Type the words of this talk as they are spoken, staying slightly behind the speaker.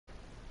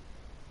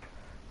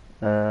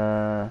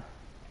I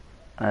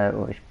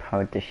was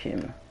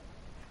Paradigm.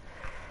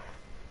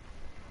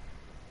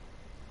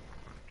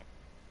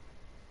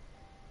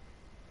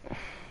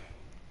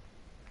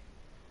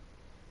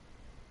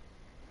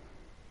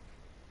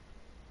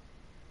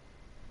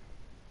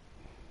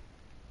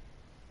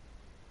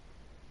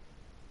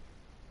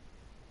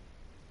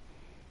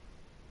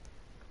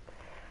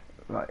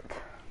 Right.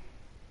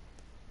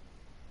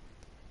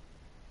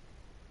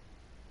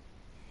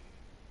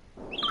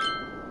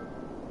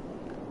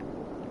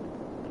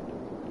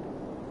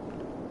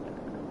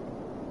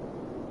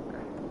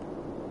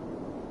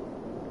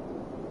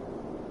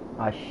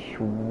 I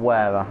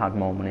swear I had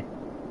more money.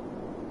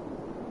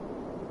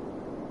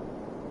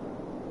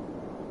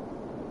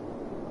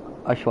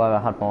 I swear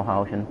I had more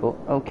housing, but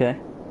okay.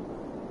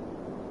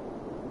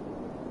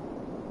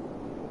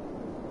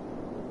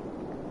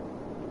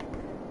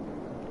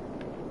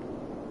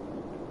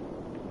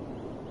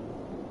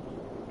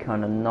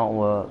 Kinda not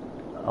where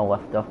I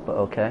left off, but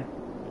okay.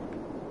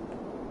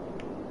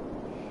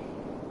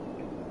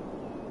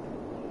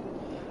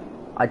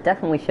 I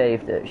definitely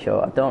saved it,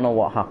 so I don't know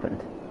what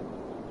happened.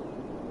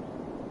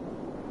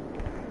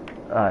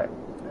 Alright,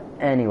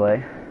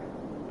 anyway.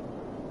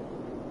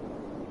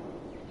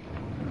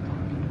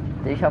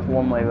 These have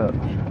one-way roads.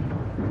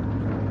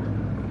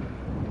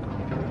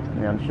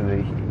 And the answer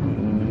is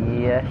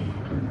yes.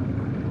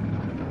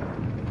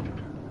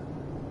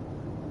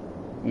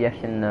 Yes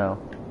and no.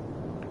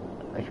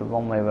 It's a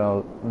one-way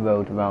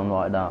road around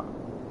like that.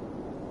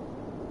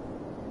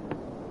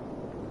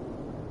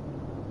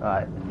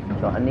 Right,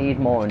 so I need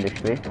more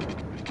industry.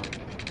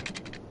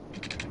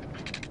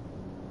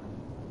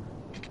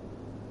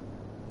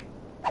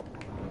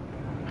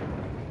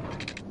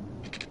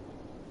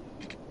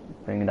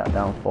 Bring that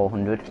down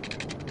 400.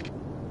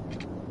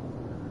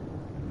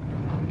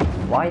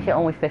 Why is it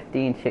only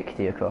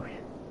 1560 across?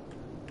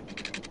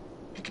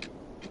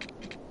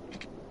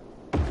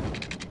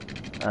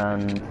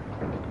 And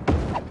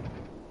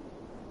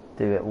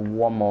do it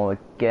one more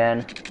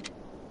again.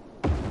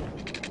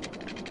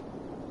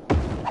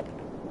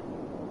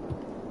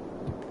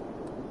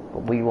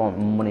 But we want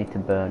money to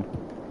burn.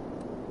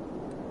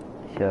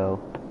 So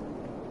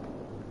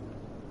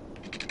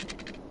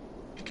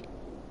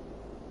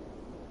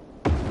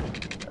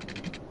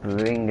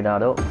bring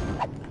that up.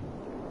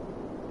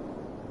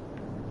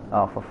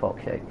 Oh, for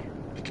fuck's sake.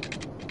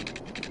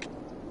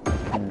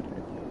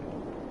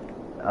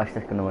 That's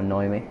just gonna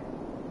annoy me.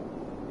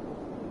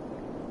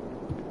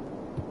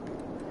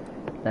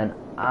 Then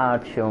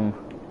add some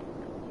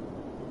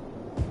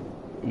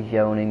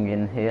zoning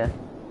in here.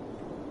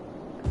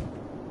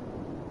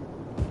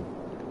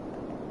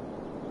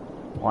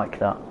 Like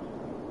that.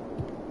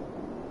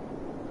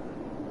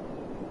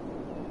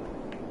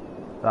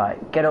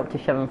 Right, get up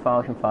to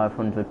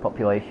 7,500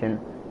 population.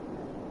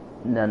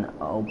 And then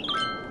I'll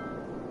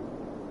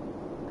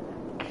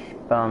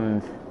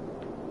expand.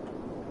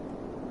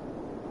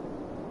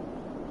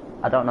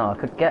 I don't know, I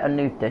could get a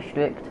new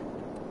district.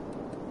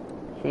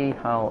 See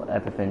how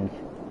everything's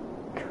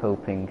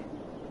coping.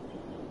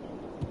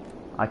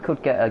 I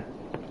could get an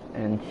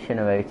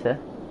incinerator.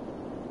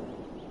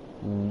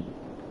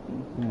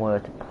 Where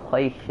to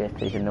place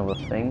it is another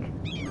thing.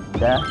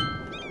 There.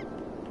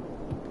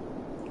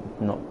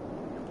 Not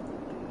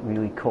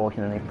really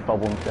causing any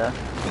problems there.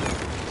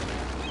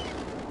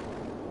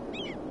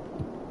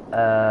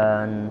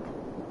 And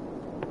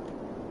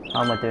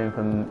how am I doing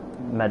for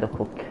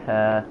medical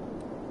care?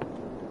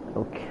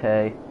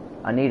 Okay.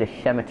 I need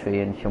a cemetery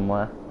in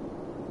somewhere.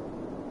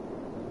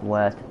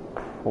 Where to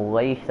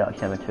place that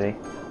cemetery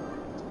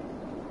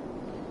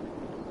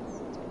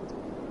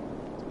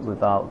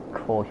without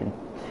causing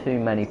too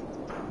many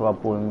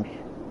problems.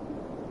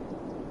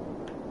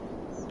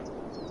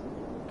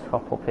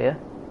 Top up here.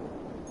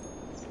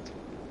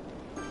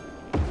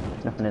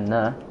 There's nothing in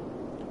there.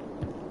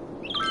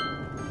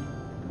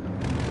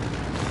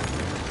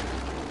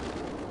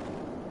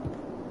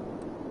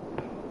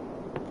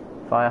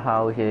 Fire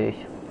houses,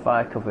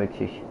 fire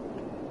coverage is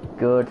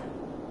good.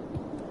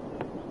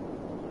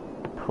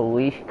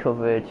 Police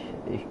coverage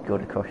is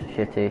good across the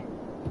city.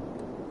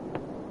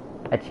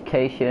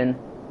 Education,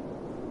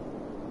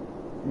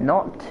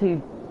 not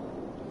too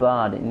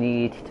bad. It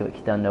needs to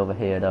extend over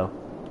here though.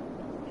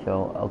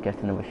 So I'll get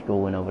another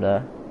school in over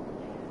there.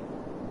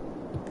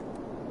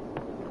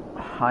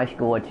 High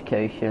school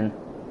education.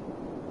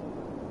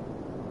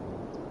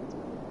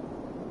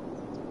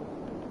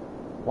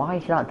 Why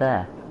is that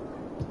there?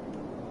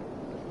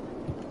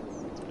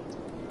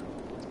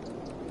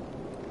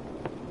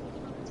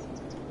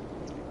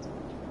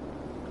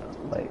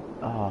 Wait,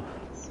 oh,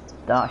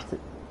 that's the...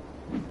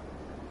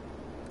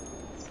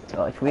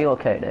 So let's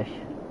relocate this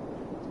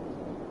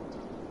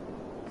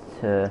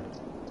to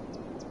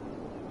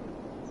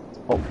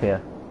up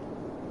here.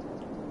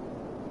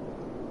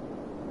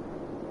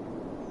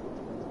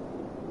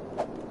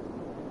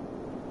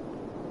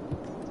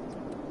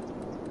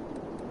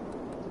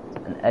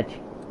 An edge.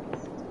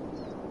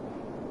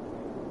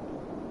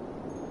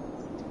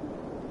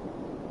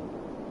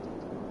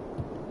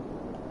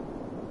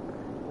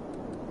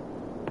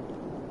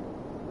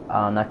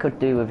 And I could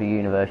do with a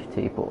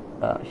university, but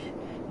that's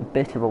a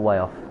bit of a way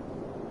off.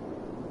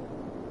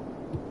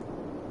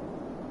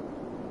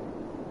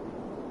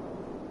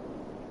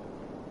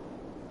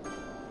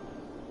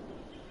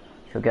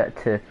 So get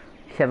to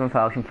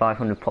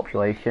 7,500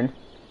 population,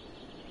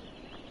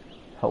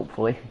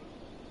 hopefully.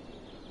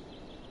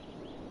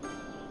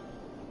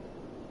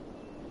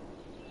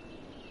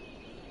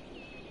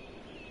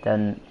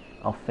 Then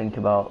I'll think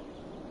about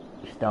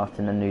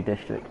starting a new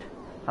district.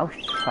 How's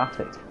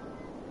traffic?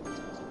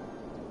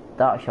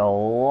 That's a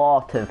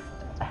lot of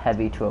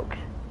heavy trucks.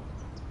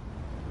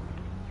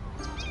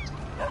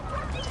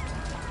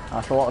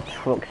 That's a lot of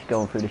trucks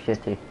going through the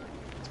city.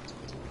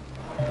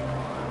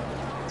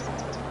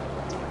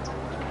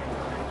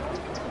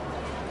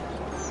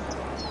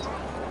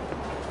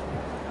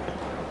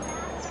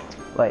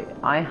 Wait,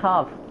 I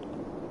have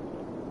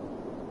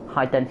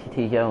high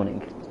density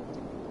zoning,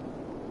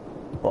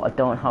 but I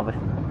don't have a...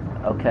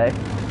 Okay.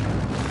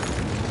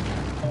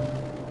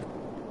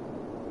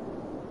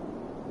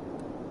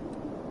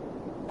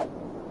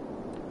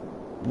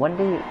 When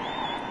do you...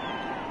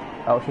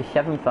 Oh, it's a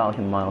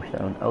 7,000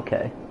 milestone.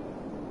 Okay.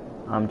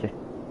 I'm just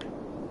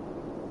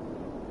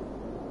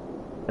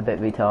a bit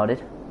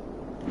retarded.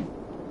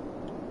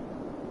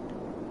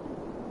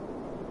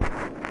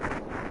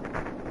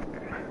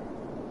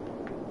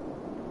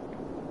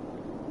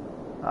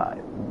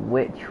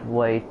 Which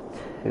way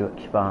to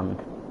expand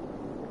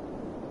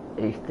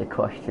is the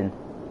question.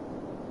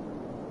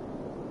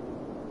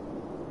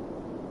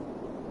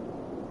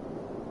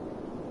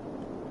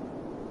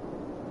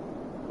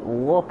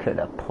 Look at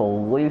the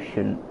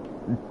pollution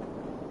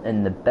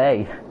in the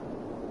bay.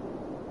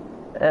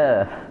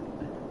 I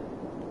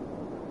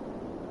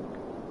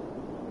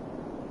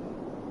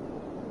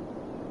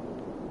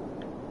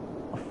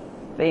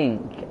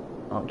think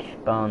I'll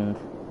expand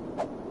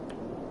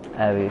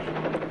areas.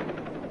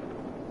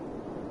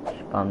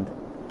 Expand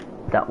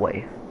that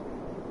way.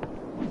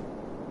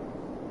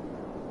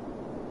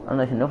 And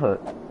there's another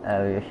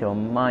area, so I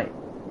might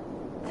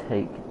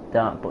take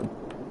that, but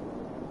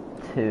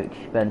too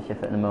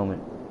expensive at the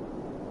moment.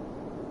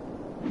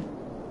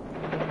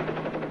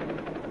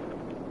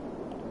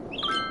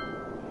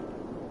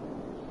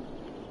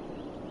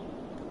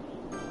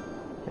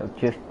 So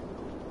just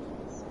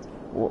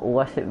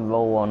let it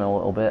roll on a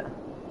little bit.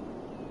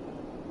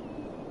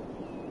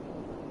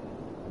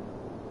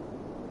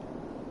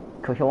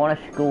 Because I want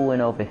a school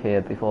in over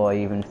here before I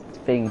even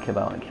think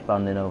about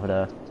expanding over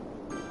there.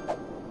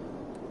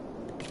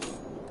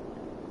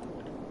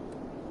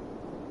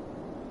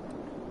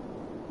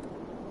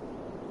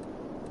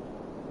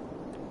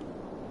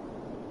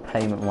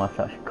 Payment wise,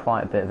 that's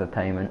quite a bit of a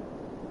payment.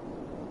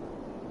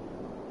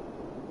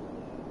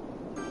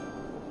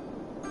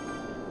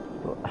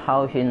 But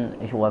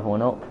housing is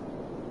leveling up.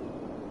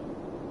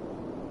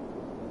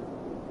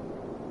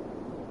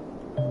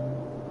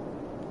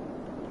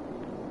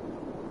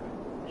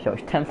 So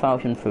it's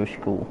 10,000 for a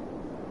school.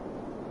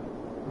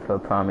 For a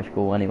primary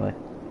school anyway.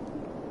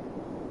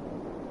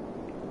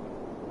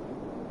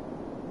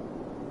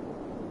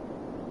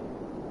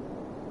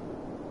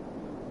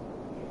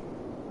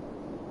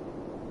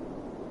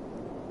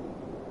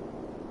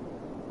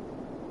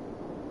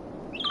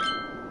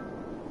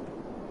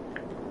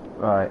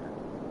 Right.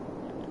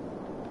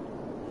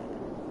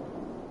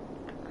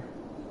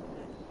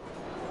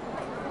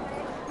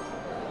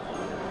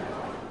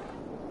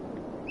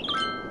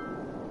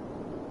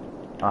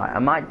 Alright, I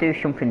might do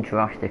something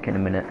drastic in a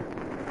minute.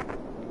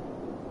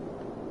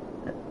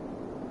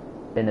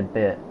 In a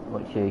bit,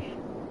 which is...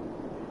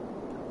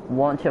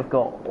 Once I've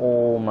got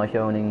all my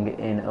zoning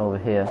in over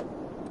here.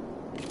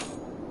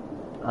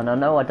 And I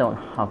know I don't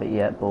have it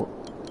yet, but...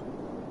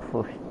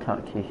 Push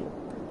taxes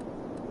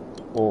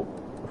up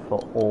for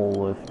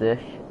all of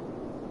this.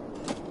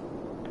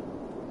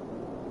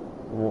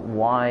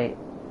 Why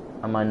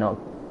am I not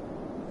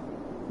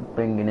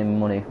bringing in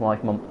money? Why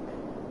is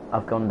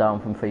I've gone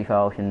down from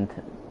 3,000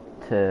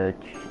 to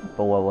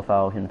below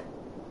 1,000.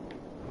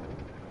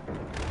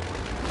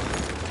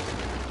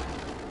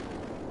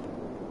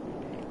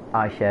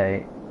 I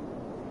say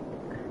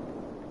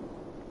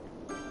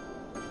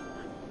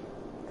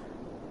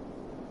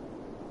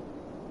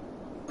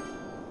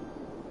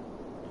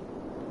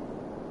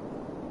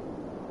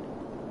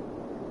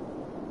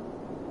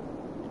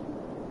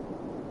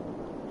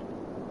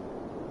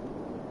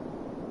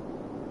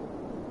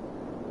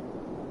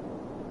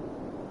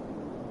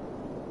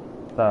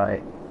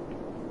right.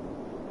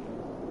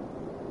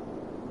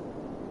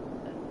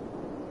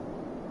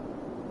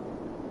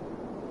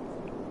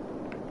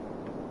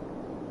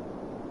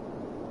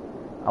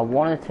 I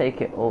want to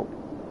take it up,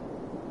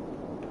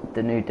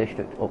 the new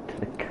district up to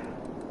the,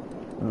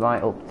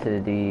 right up to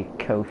the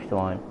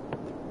coastline.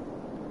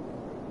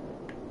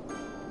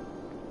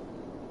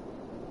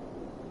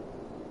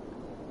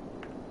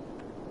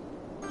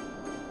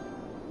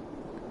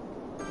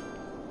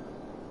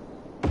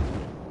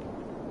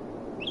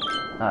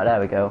 Ah, there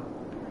we go.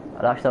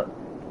 That's the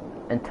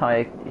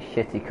entire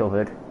city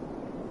covered.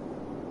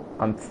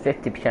 I'm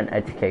 50%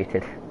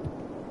 educated.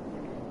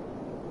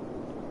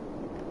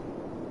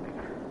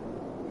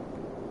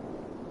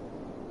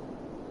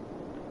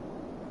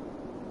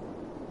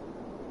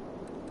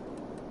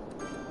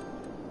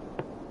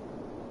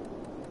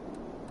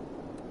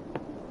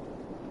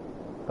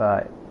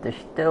 Right, there's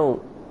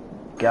still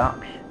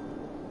gaps.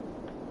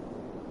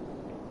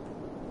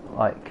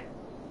 Like,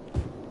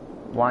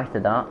 why is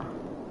there that?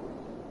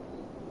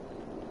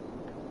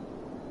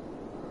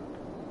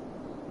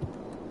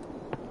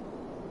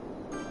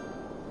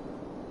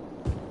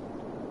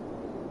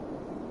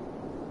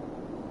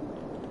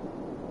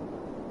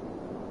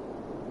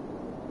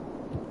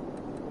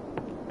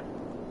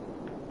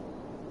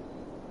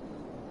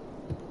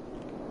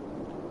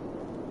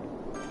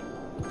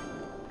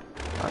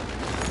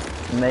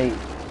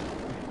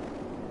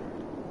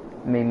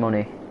 Me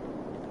money.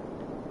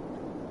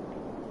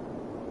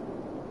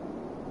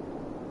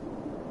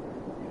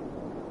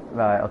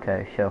 Right,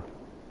 okay, sure.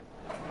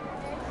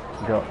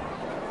 Got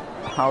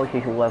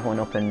houses leveling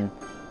up in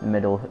the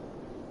middle,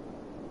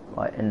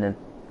 like in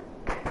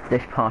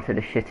this part of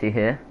the city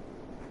here.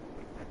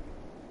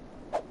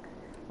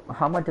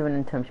 How am I doing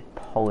in terms of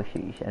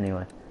policies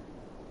anyway?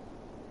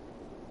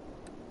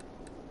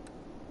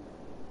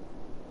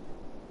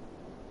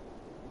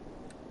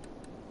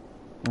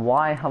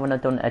 Why haven't I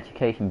done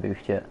education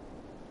boost yet?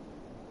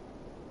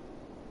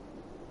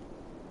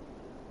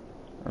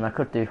 And I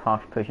could do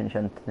harsh prison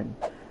sentencing,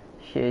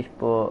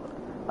 but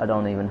I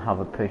don't even have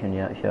a prison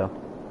yet, so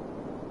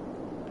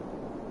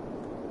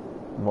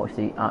what's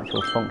the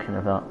actual function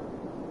of that?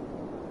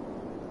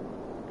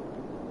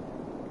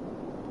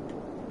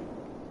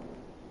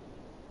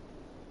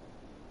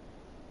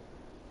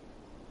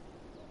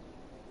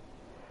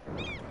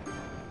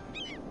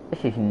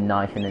 This is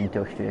nice and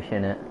industrious,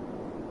 isn't it?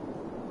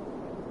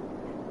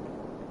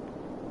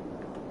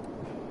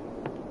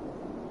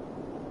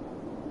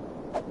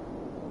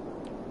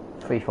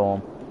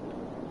 Freeform.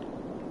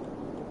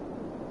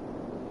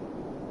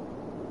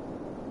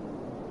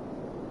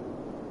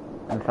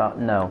 In fact,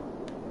 no.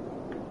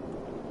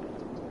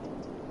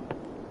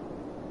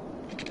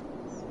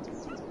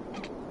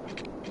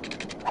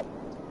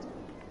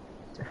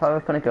 If I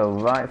was going to go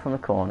right from the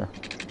corner,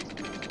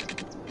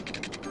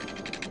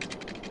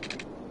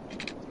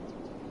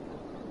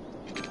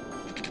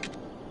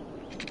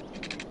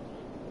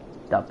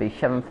 that'd be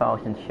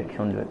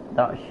 7,600.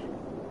 That's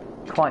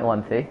quite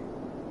lengthy.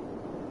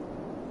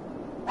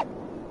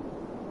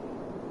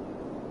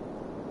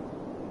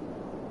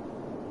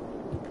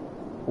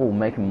 Oh,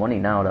 making money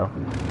now though.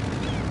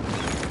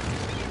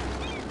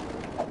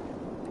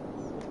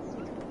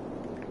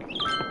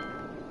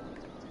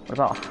 What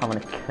about having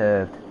a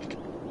curved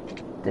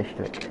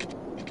district?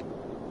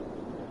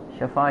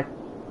 So if I...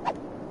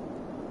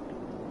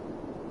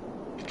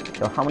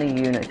 So how many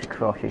units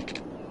across is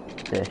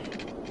this?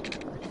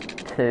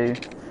 2,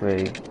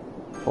 3,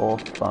 4,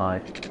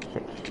 5,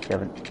 6,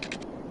 7,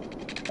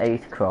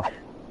 8 across.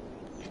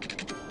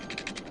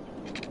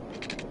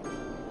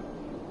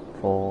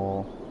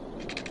 4,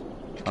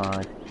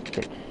 5,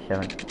 6,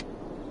 7,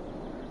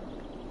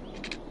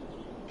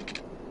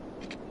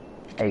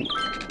 8.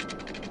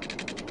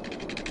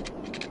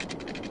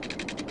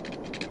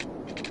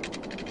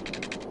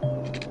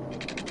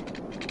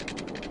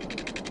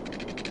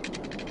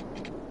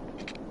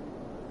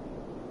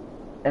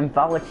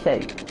 Invalid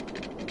shape.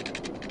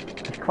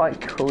 It's quite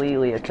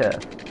clearly a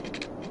curve.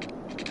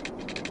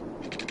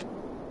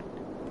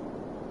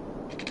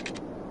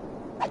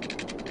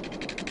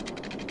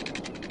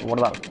 What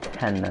about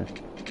 10 then?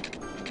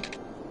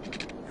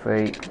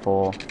 3,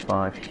 4,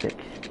 5, 6,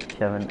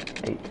 7,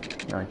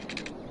 8, 9,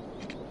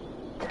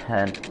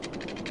 10.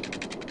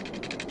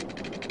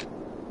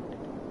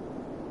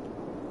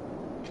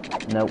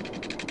 Nope.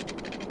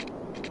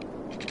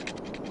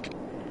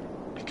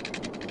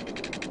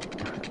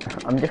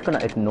 I'm just gonna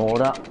ignore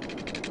that.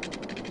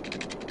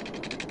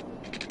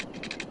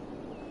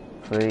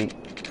 3,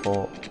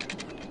 4,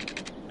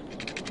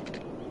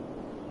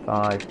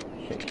 5,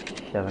 6,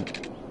 7,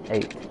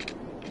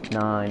 8,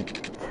 9,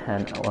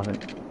 10, 11,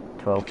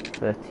 12,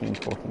 13,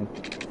 14,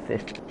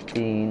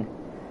 15.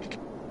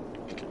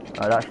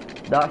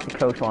 Alright, that's the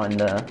coastline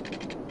there.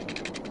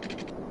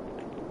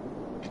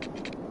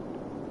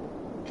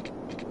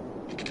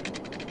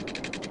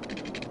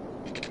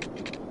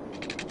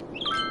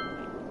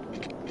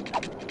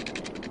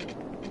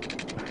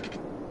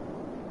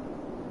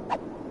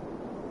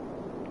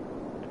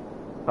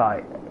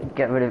 Right,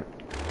 get rid of...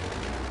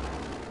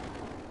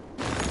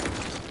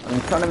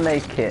 I'm trying to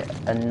make it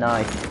a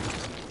nice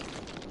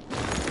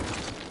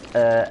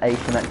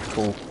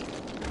asymmetrical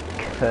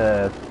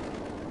curve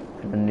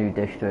for the new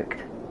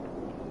district,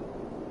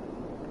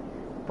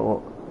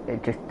 but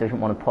it just doesn't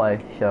want to play,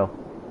 so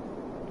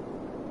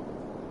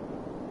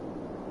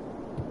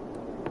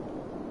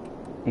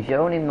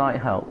zoning might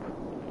help.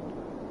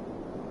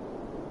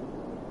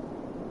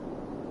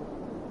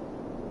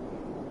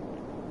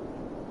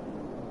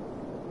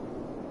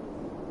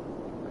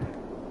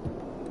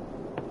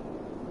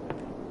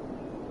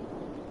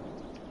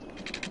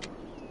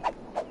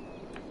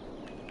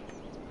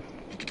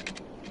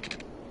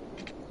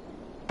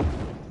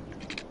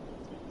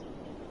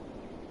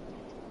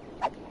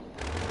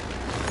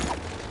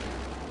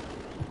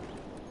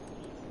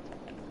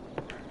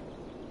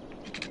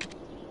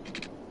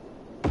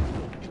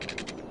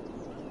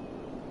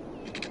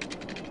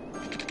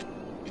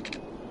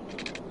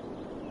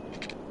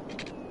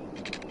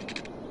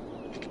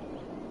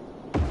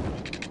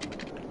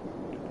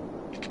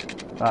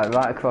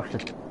 Right across the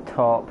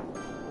top.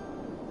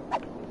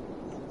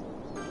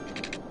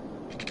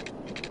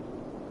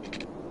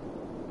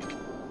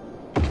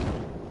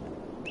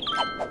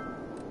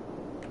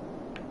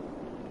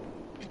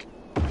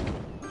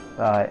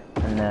 Right,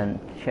 and then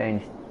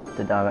change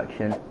the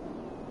direction.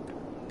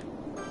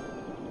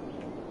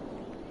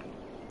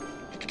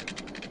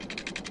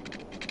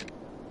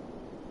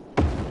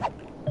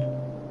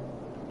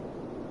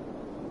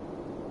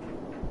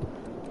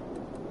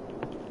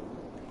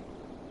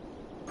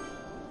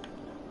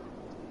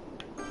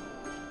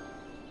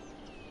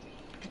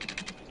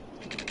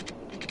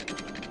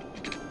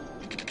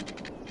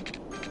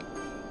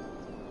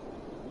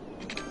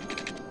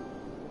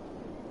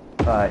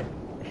 Right,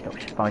 stop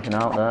spiking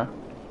out there.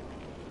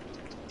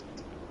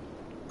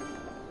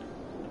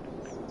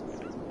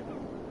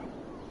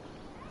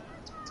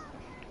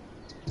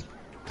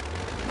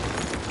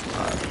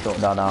 I'll sort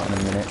that out in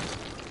a minute.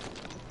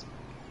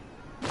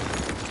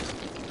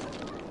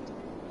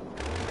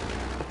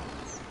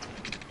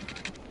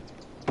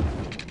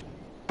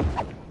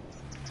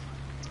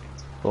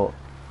 But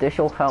this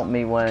will help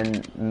me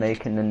when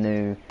making the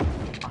new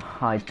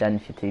high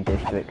density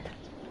district.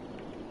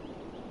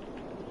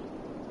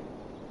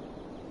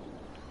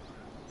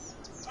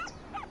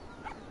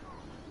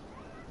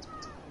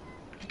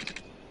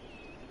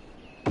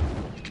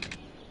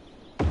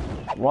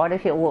 Why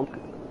does it look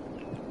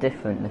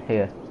different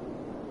here?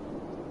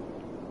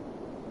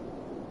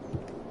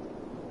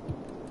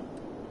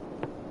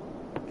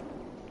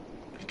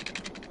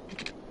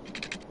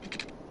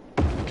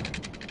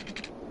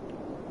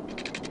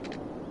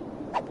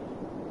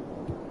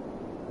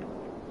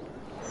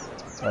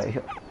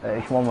 Right,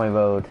 it's one-way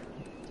road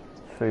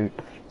through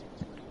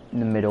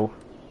the middle.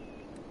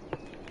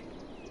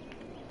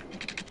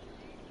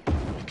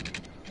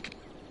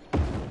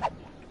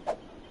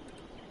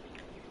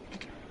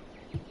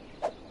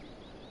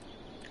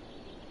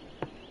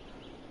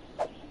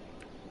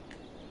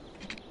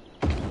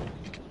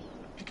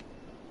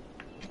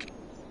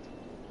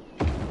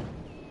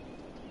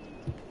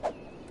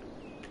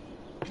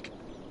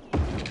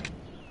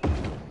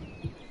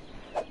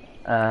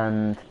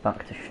 And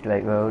back to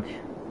straight roads.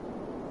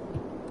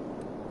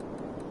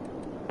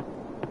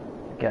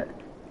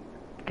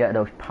 Get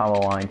those power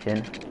lines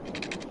in.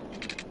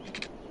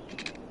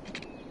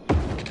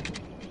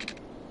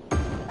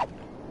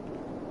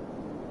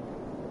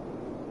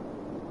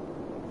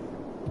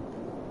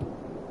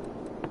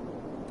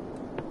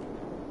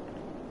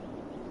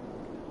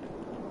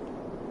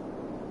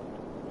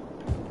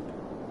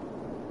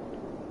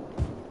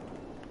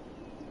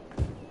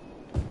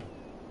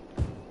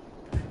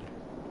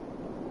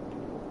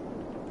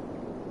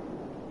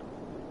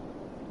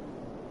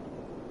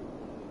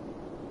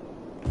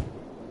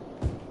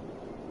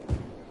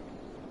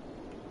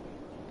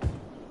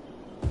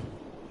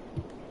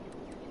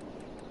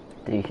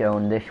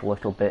 Detailing this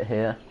little bit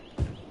here.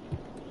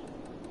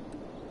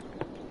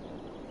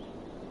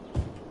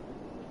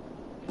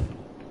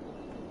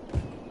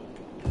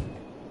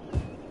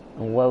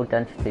 Low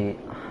density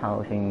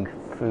housing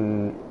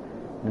through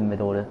the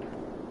middle of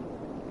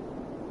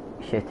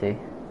the city.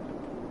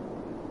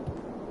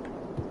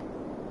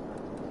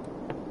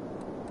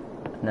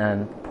 And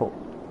then put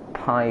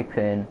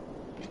piping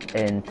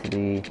into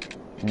the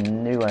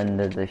new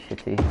end of the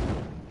city.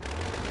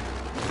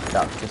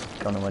 That's just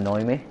gonna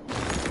annoy me.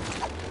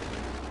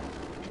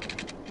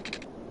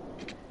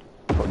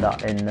 Put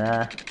that in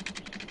there.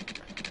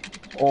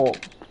 Up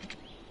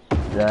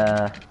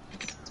there.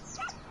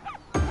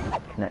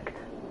 Connect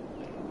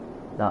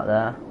that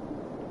there.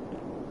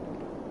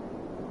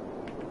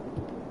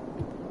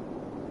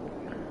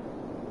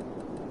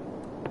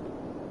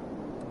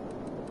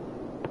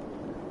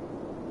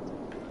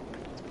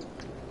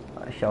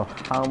 So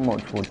how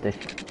much would this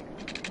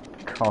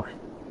cost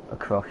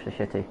across the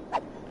city?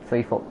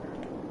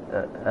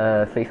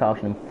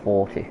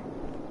 3,040.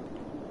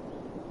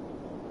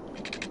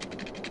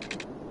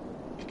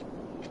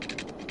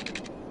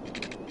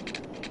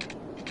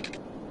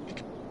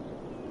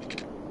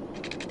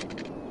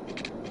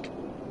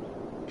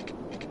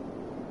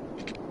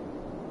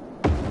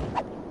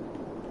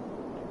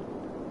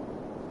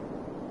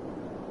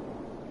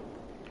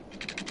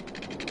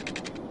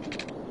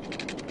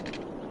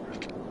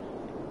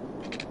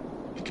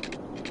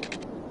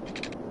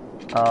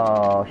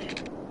 Oh,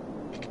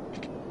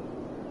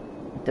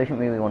 doesn't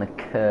really want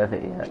to curve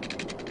it yet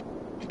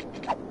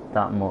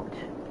that much,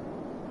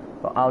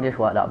 but I'll just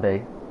let that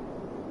be.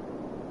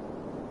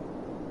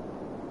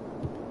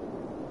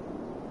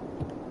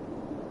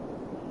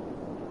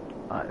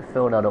 Right,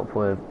 fill that up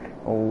with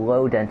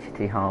low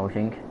density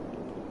housing.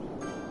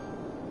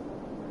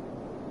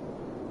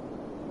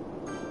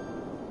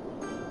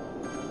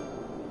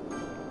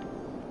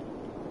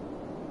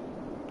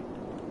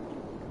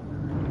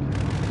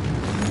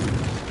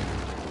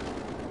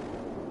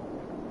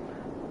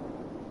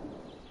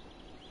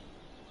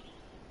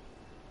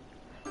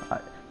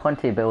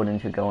 Plenty of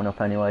buildings are going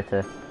up anyway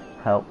to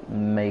help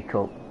make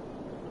up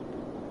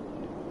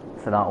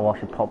for that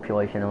loss of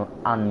population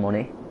and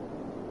money.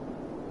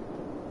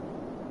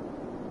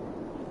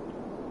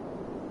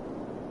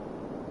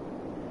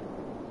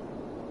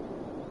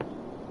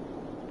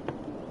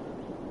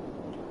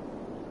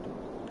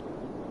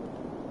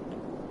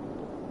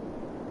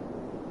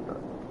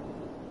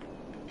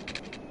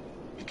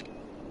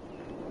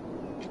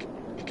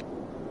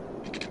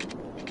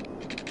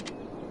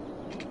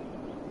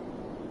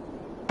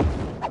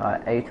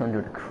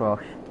 800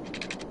 across.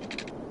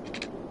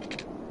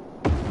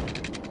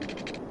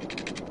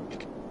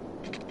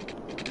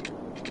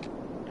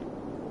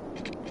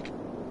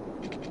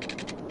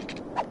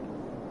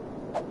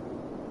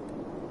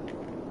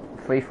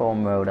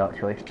 Freeform road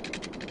actually.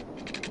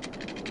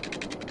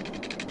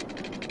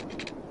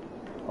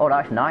 Oh,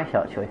 that's nice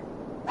actually.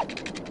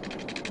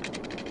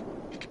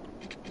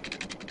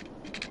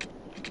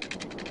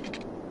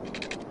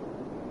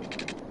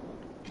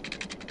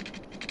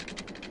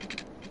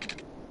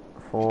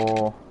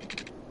 Four,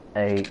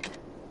 8.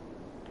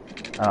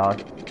 Oh,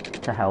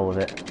 to hell with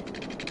it.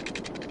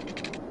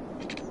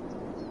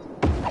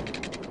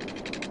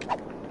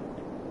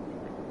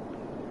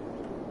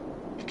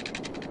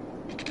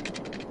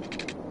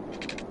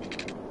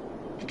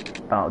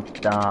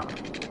 About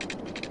that.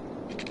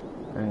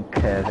 And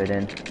curve it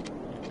in.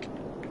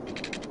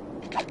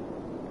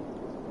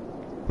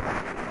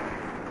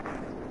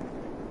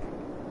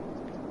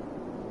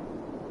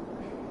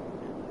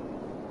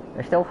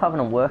 They're still having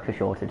a worker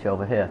shortage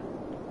over here.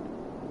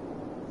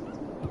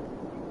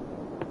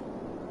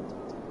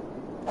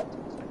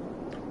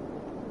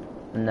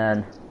 And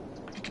then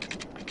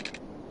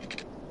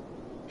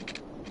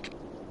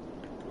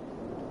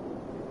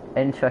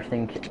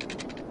interesting.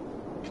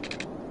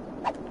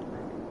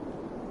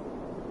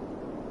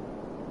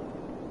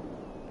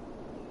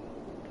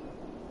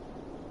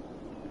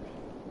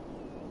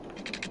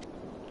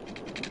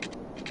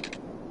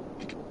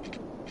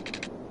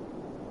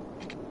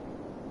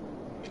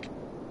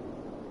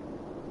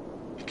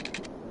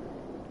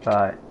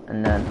 Right,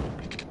 and then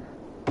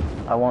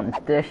I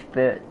want this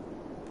bit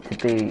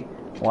to be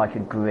like a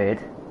grid.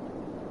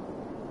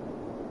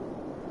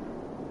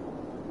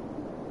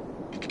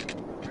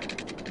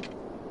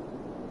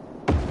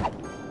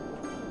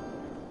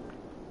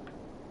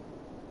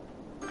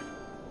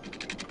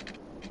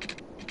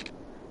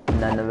 And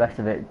then the rest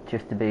of it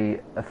just to be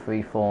a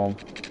freeform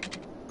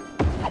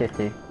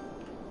city,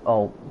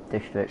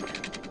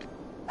 district.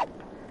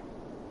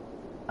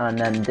 And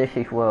then this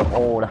is where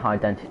all the high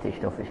density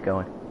stuff is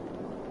going.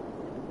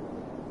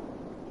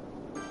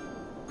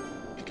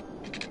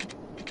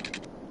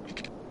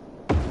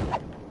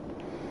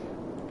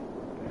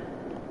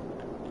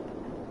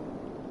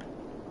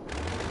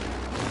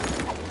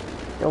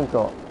 Still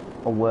got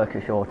a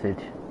worker shortage.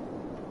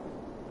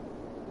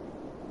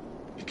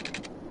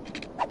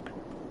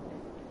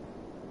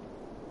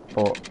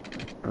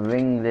 But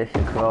bring this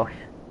across.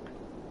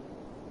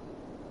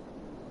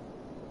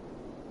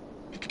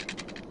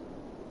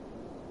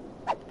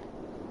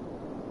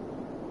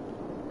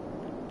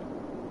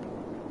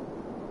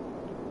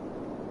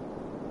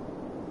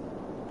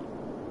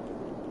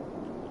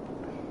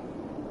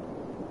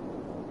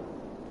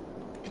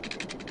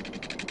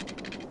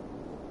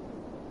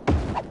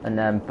 And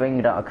then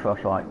bring that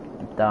across like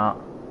that.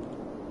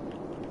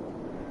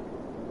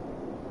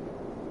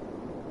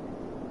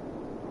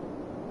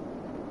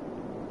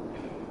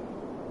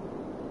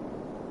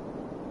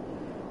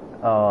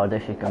 Oh,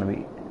 this is going to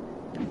be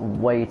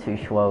way too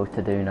slow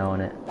to do now,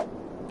 isn't it?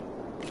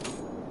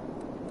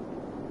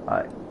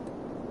 Right,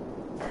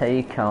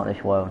 take out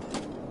this world.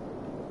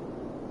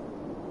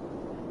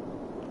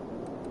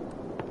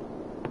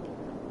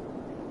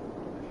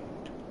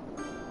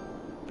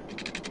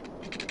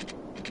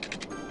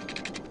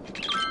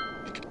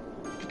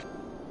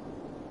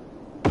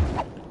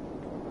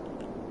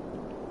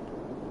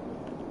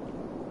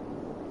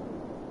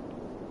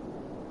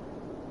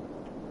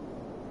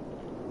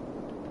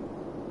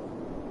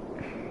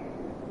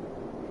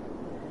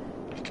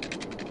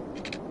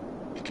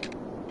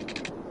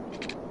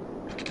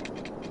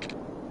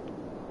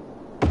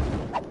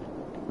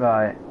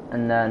 Right,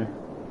 and then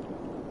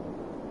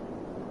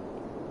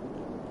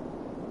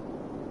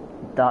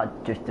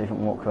that just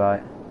doesn't look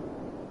right.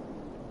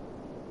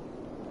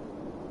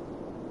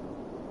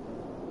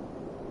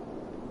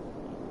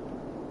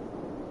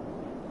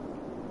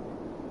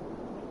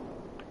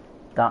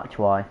 That's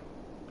why.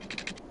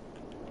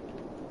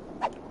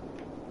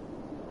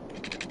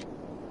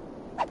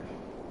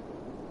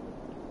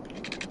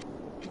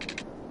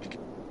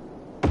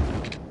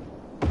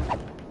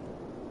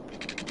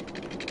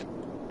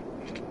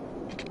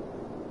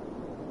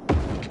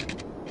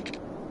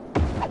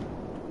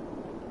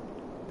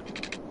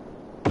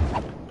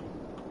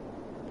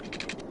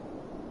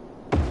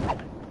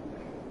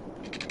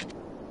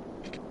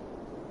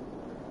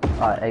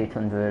 Alright,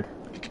 800.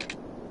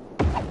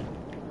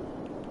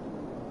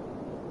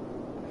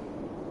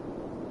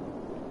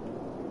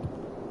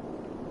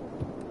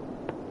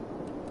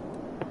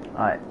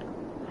 Alright,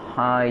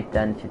 high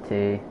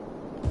density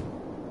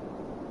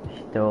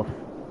stuff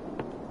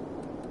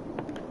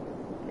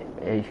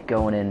is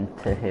going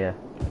into here.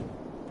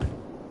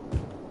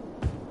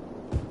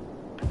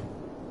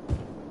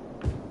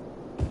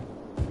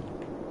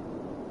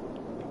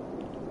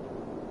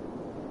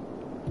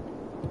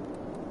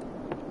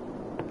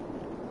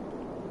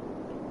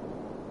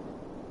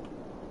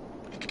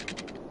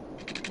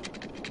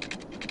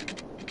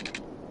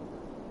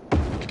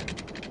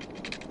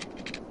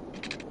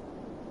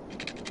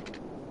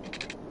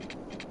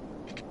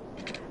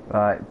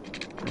 Right,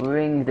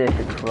 bring this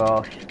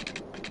across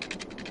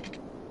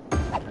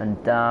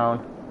and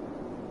down,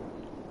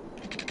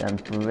 then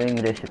bring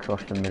this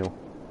across the middle.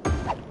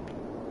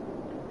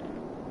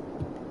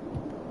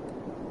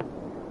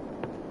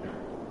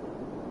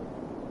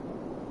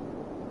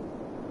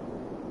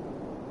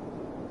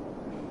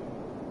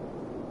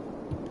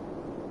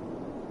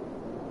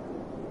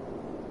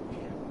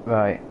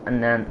 Right,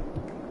 and then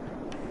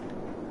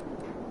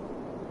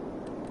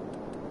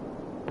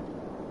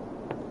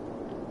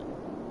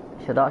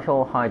so that's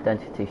all high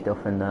density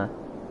stuff in there.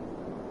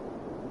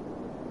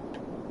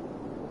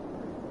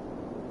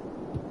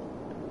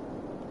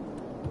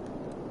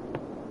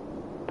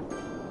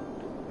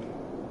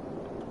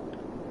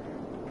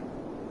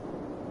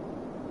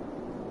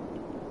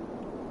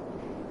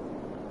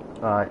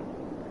 Right,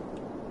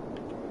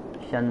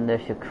 send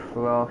this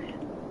across.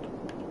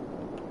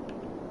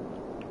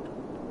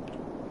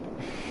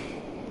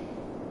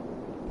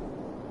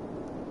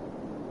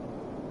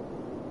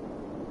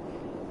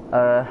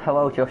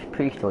 Hello Josh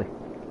Priestley.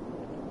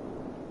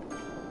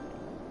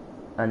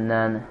 And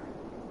then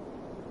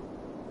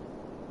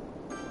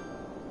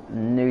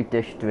new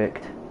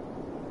district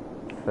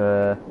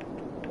for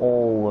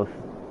all of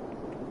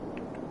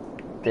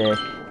this.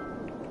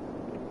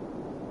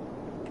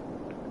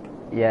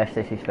 Yes,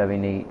 this is very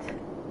neat.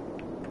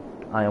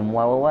 I am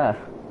well aware.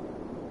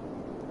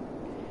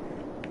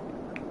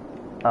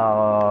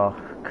 Oh,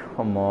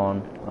 come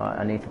on. Right,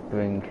 I need to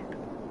bring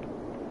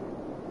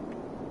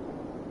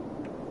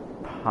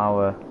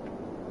power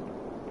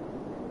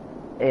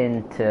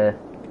into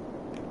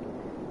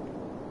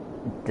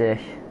this.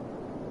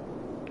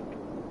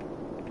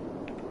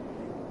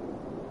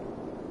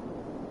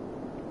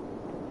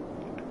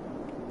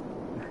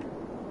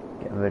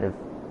 Get rid of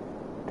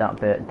that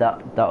bit.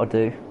 That'll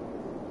do.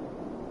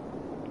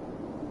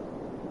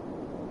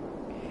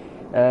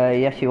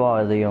 Yes, you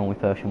are the only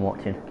person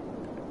watching.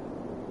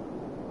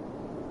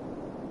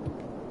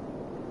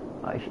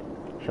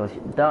 So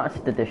that's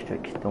the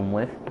district's done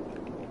with.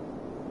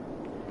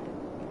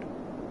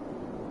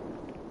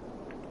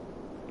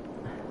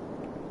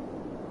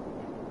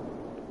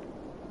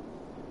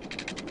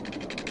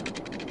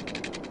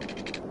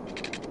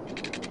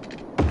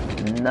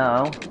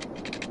 Now,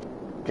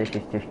 this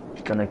is just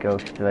gonna go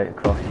straight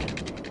across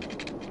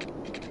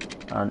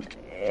and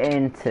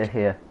into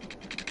here.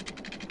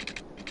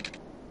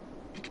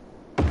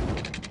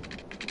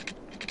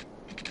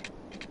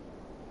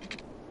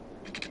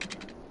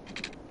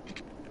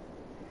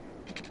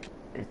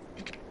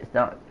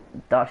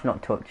 That's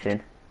not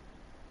touching.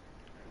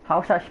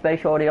 How's that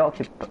space already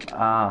occupied?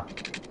 Ah.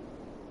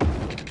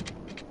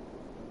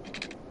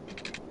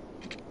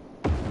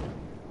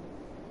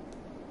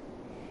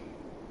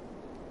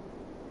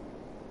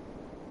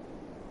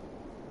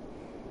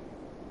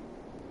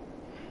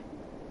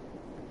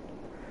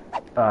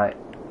 Right.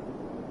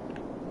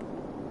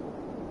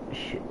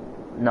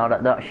 Now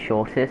that that's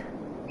shorted.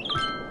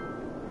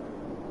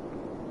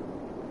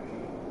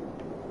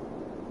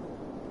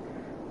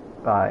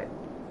 Right.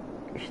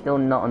 Still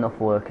not enough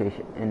workers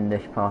in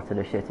this part of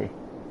the city.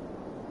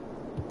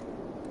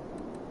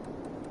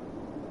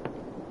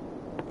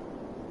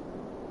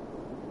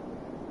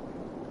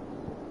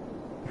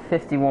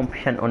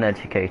 %51%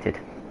 uneducated.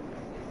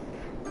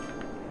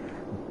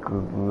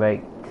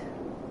 Great.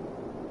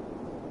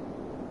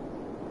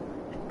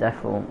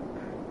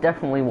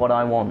 Definitely what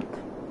I want.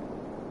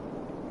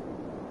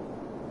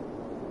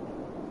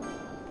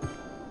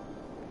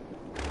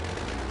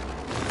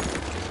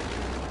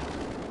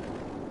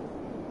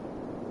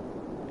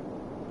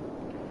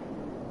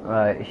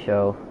 Right,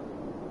 so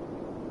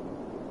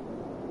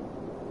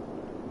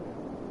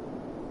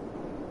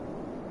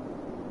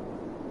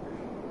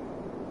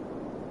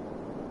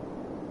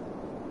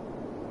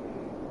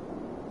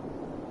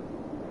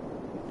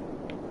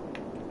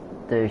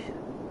there's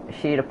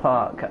Cedar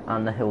Park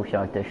and the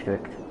Hillside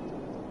District.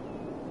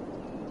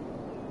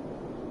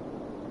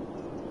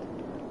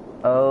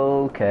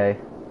 Okay.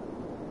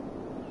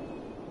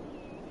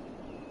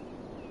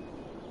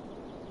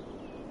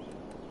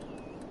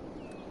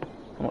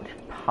 How much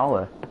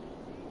power?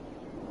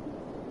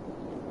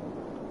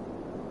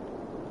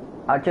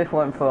 I just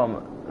went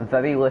from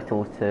very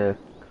little to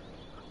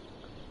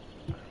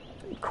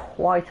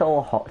quite a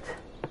lot.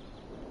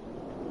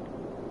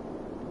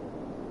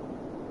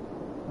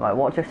 Right,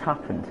 what just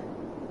happened?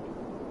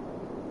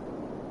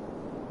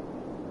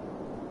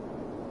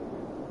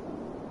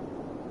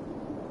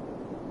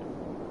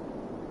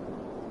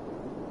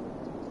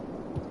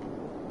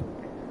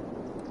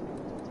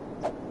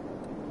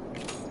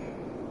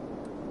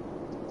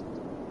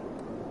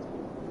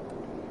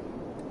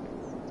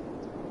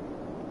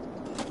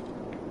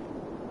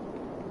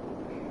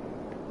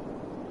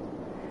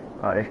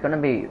 Right, there's gonna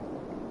be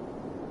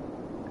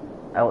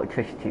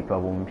electricity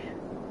problems.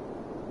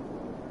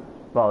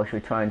 Well, should we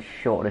try and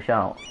sort this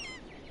out?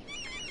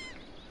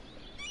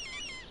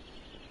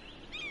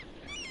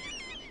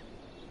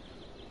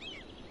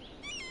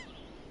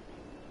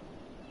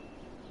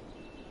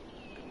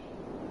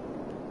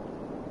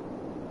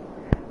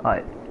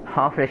 Right,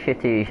 half of the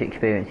city is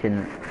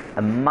experiencing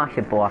a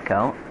massive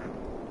blackout.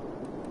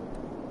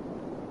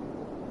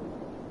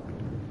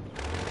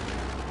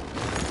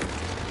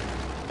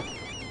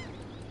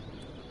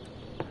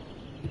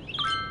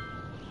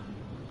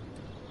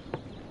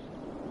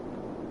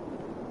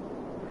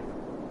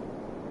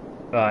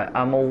 Right,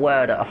 I'm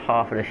aware that a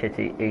half of the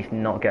city is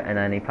not getting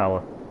any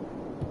power.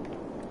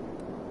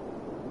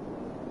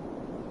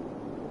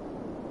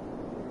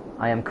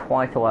 I am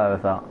quite aware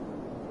of that.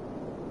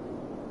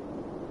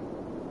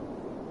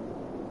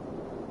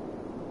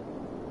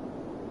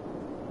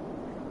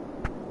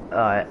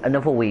 Alright,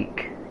 another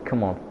week.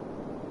 Come on.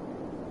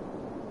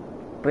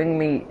 Bring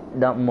me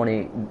that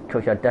money,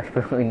 because I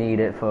desperately need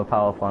it for a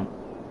power plant.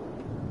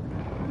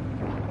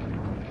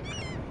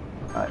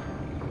 Alright.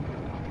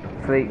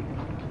 3.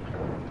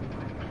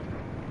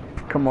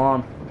 Come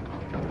on.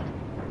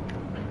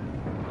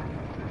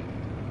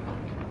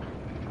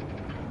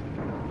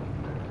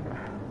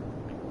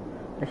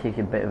 This is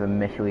a bit of a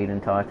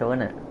misleading title,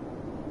 isn't it?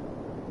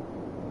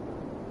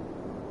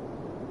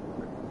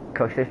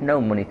 Because there's no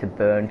money to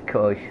burn,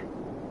 because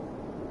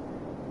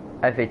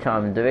every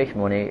time there is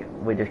money,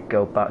 we just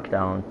go back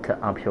down to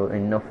absolutely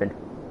nothing.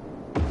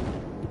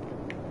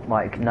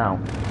 Like now.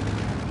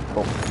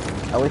 But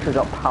at least we've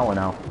got power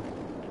now.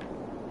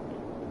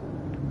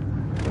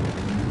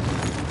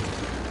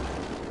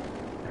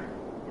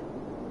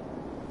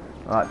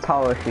 Right,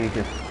 power issues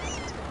is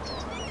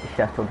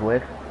settled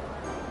with.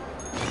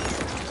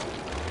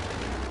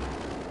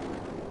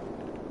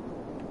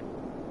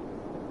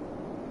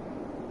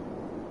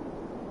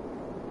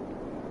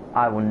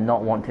 I would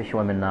not want to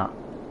swim in that.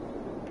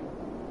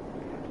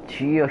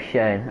 Just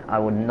saying, I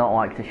would not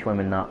like to swim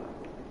in that.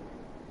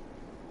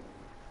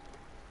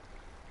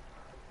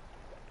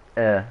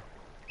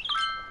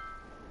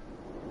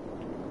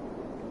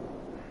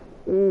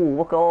 Ooh,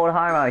 look at all the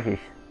high rises.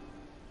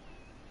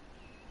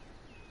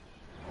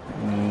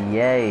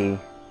 Yay.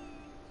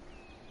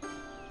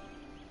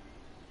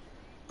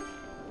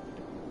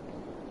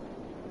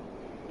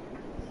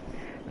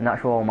 And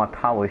that's where all my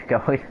power's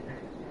going.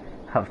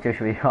 I've just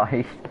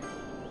realised.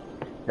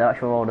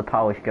 That's where all the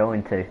power's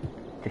going to.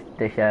 Just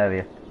this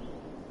area.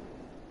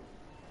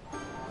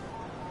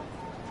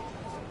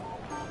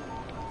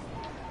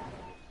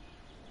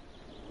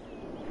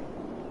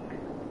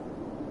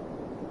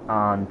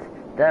 And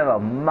there are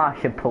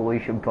massive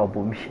pollution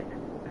problems.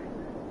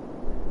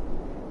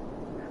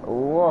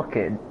 Look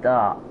at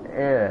that.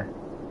 Ew.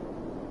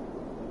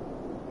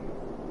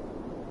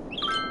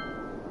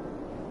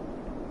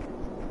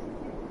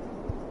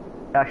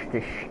 That's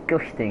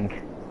disgusting.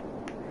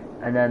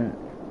 And then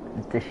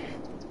this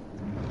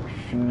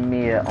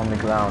smear on the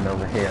ground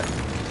over here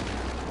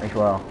as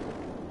well.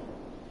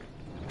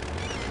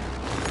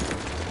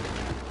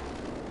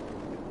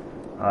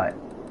 Alright.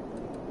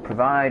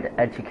 Provide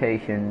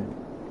education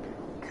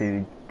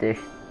to this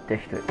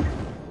district.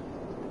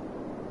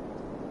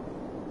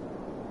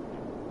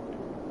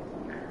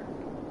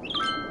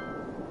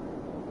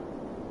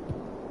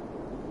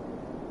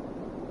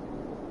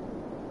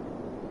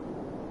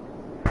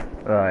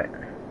 Right.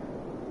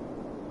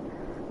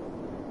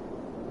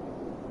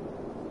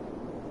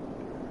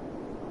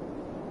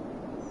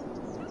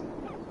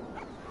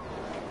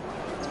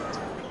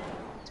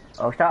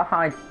 Oh, that's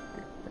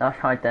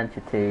high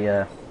density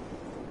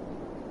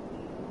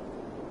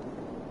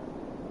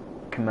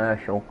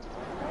commercial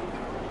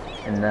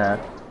in there.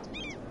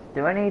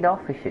 Do I need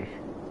offices?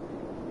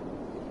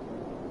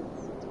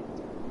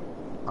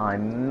 I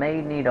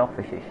may need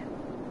offices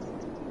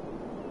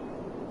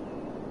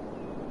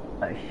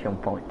at some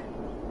point.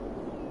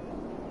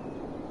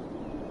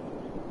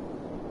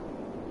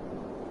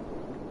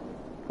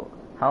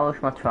 How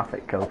is my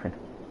traffic coping?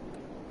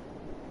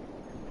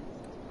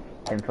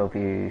 Info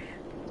views.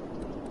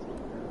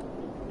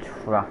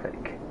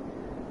 Traffic.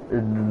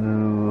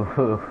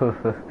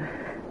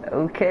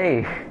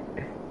 Okay.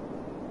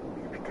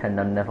 Pretend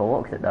I never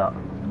looked at that.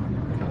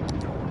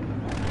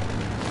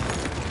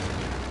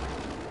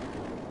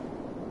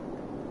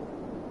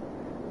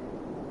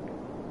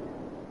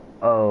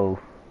 Oh.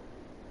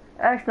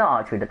 It's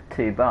not actually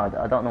too bad.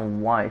 I don't know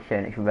why it's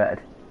saying it's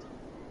red.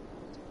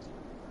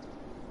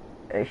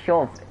 It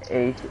sort of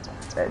is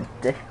at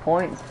this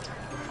point,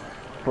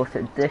 but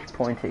at this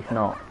point it's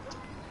not.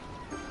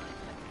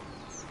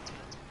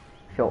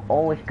 So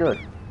all is good.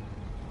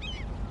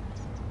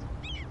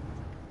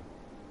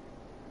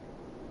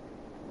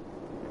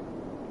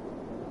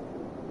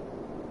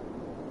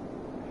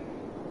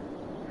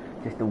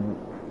 Just a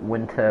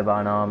wind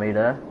turbine army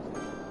there.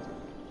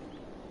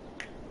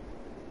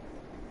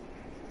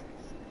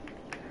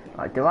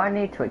 Right, do I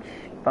need to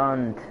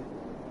expand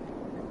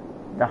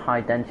the high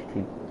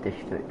density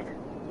district?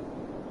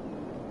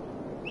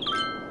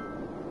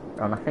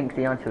 And I think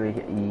the answer is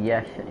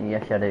yes,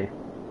 yes I do.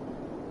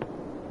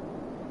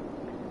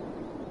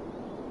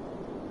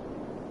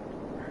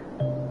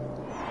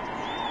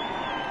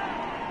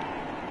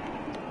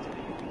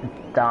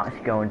 That's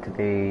going to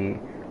be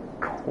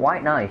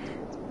quite nice.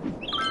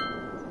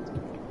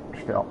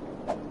 Stop.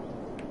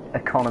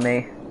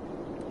 Economy.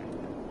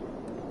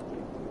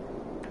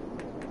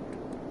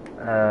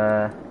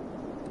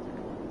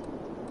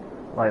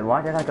 Wait,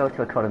 why did I go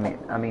to economy?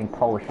 I mean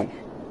policies.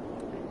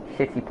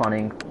 City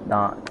planning,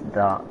 that.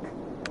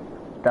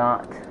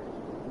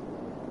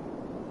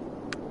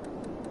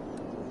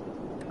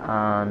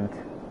 And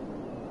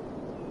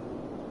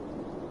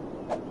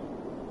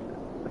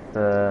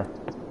for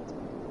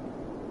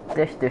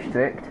this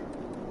district,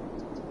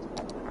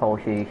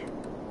 policies,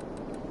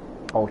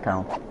 Old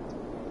Town.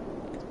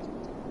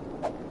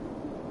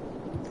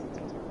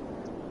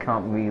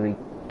 Can't really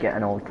get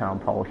an Old Town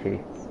policy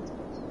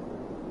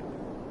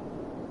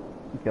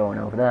going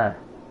over there.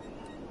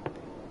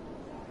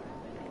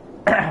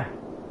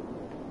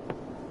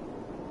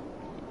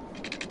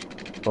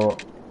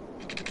 But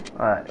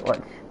alright,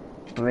 let's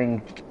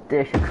bring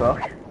this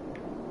across.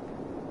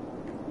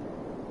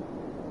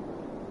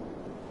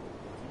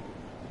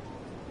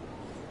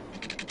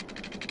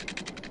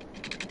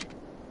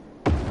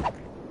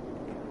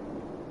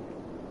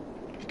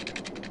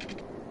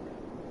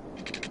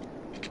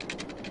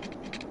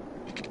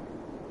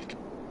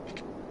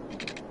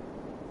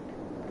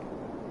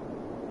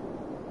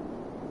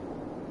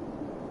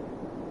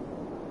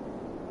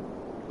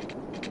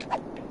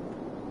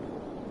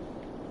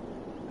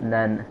 And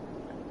then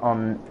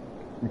on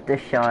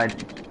this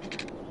side,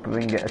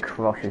 bring it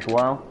across as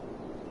well.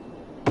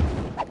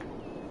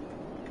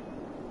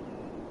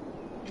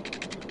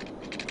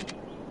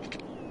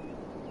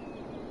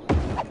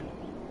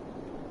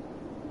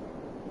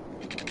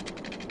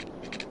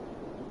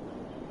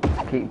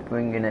 Keep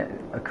bringing it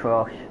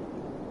across.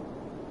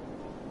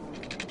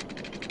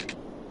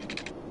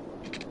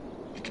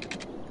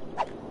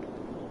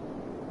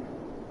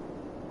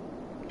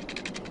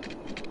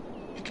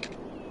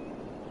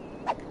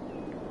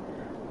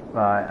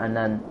 Right, and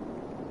then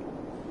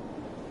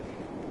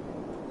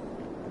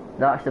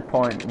that's the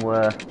point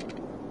where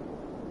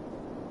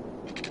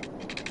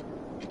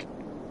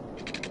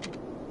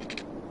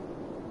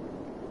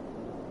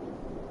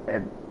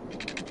it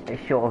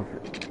sort of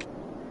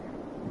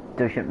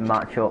doesn't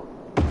match up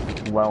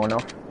well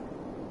enough.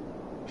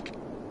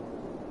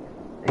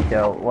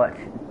 So let's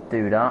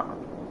do that.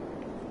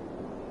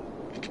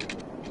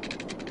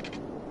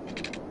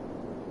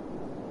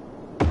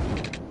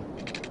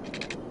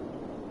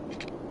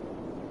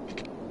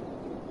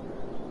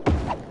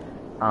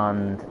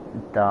 And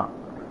that,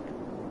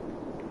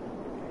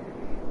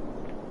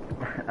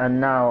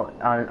 and now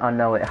I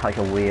know it has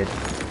a weird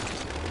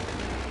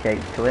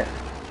shape to it,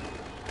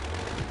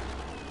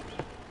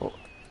 but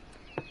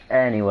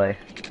anyway,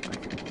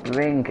 let's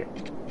bring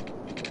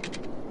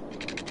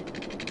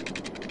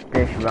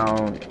this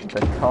round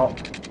the top,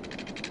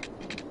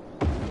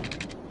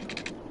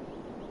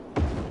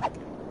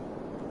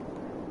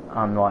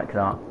 and like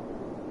that.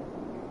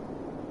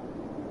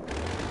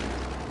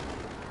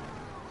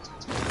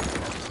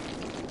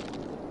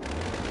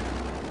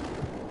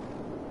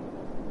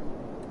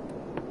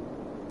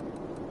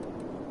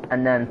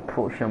 And then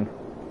put some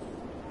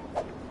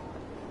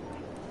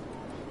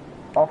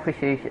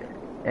offices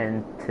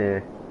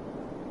into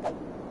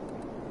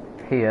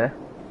here.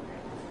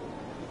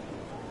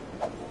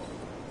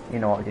 You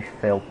know what, just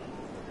fill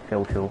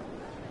tool.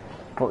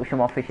 Put some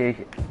offices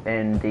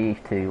in these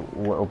two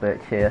little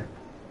bits here.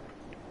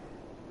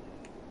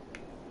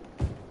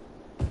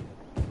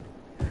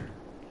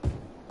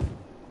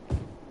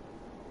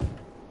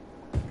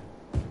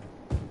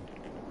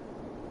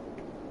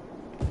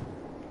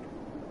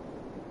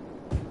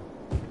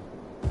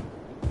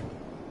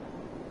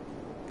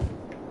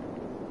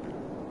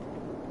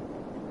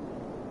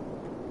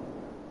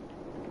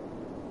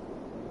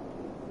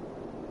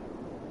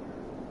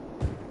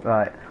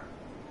 Right.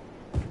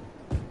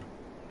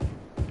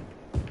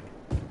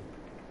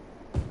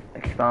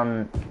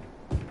 Expand,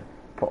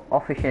 put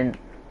office in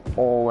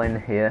all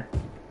in here.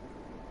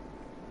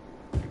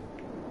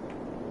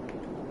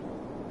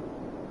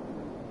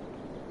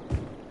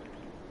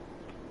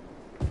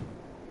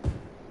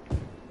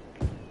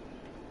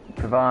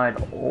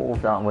 Provide all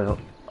of that with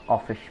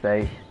office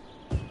space.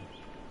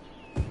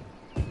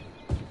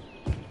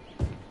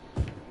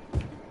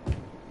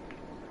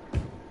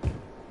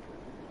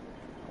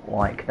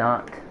 Like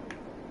that.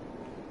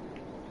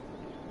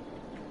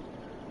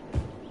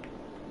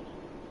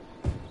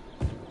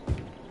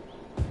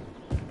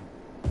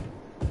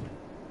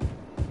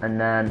 And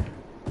then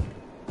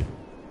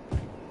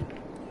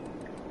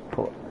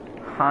put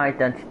high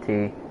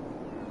density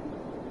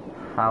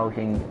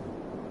housing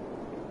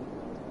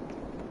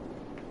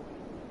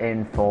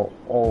in for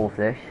all of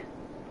this.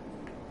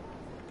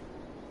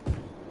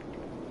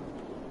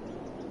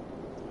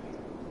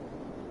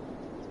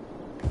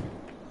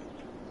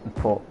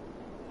 Put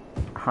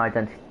high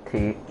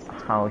density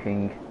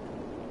housing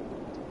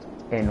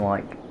in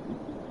like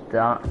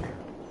that,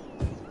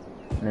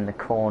 and in the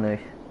corners,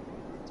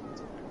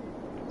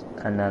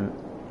 and then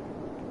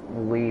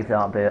leave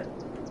that bit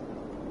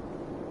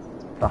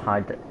for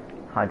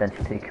high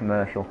density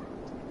commercial.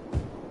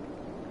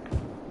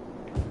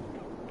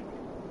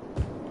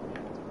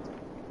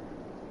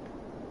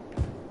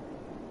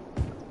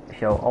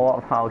 So a lot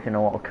of housing,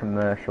 a lot of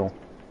commercial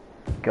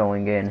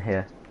going in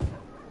here.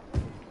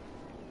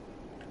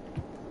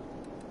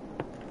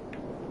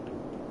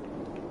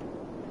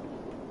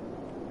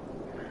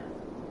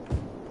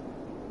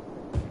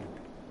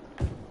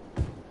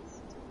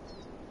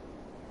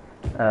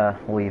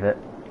 leave it.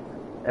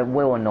 It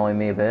will annoy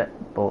me a bit,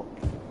 but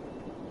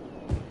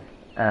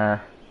I'm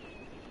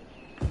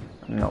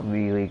not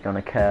really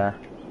gonna care.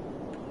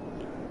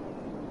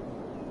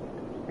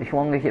 As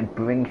long as it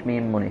brings me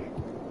in money.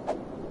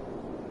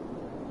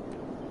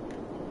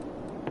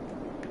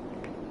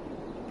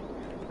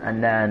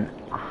 And then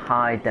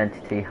high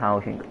density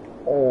housing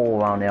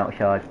all around the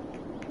outside.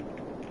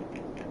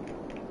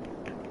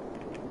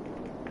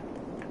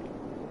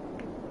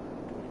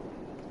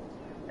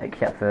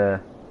 Except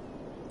for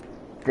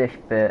this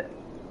bit,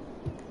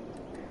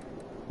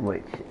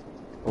 which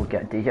will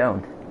get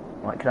dezoned,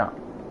 like that.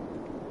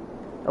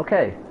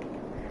 Okay,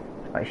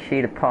 I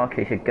see the park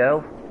is a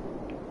go.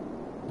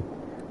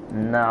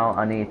 Now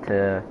I need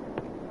to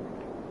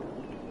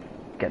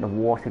get the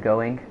water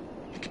going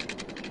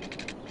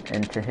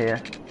into here.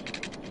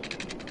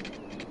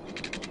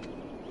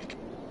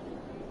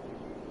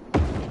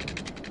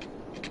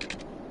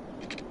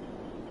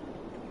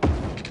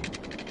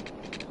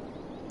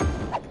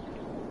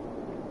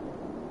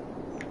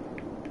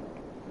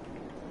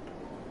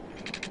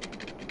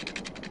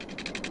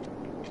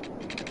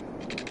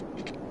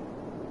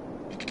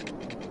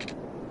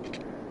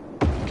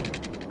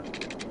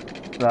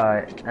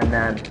 Right, and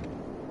then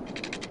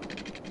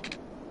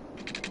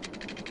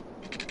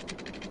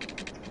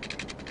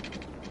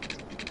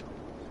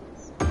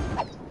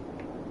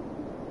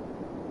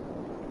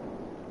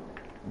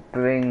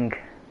bring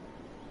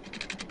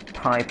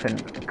piping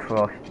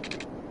across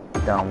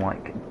down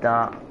like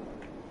that.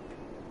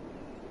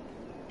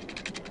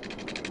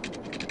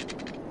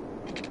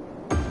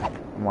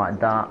 Like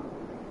that.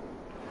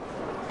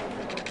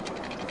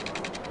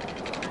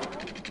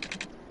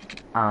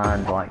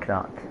 And like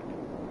that.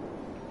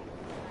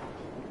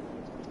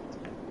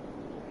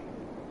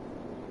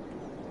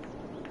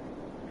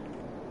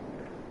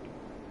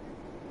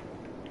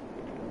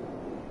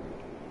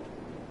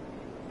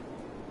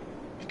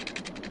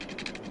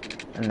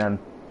 And then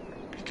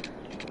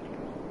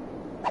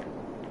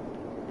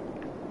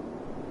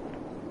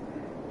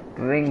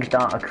bring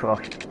that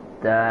across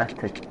there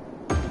to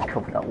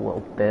cover that little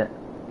bit.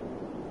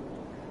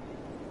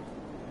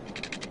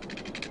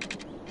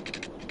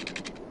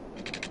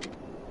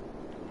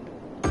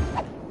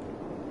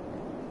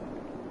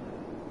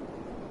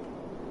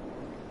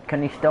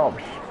 Can you stop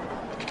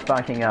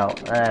splashing out?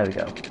 There we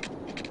go.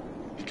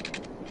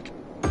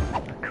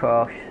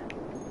 Across,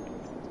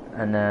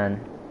 and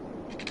then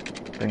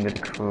bring it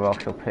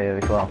across up here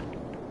as well.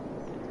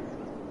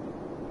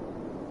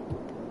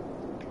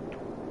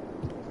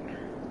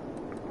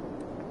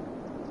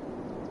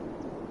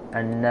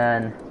 And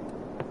then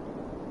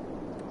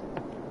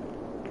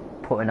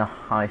put in a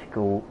high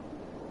school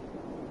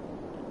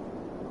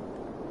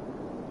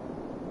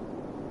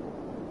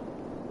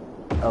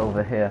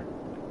over here.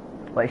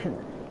 But it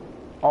shouldn't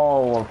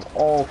all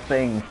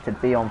things to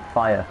be on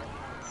fire.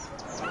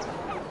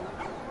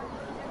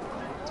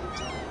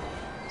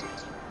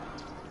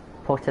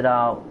 Put it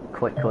out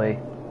quickly.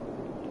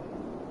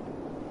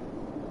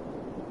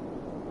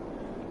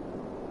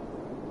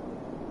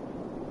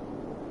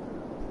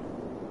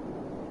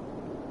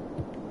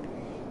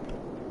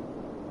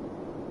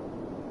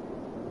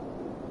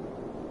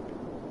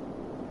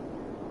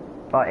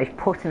 Right, it's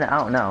putting it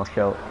out now,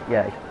 so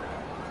yeah,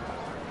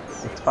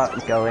 it's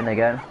back going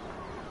again.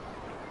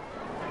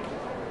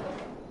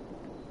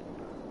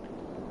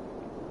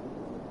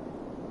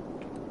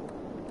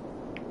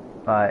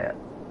 Right,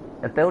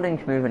 the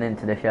building's moving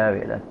into this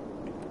area then.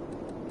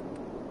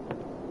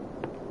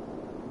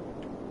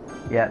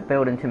 Yeah,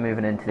 buildings are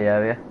moving into the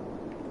area.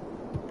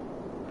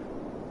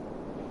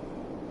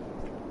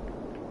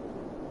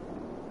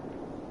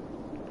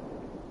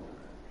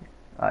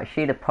 Right,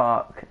 Cedar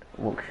Park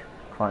looks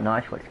quite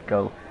nice. Let's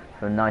go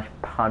for a nice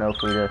panel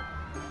through the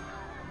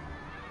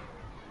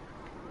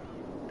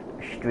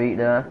street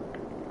there.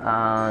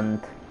 And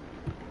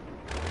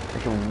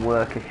there's a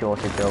worker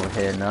shortage over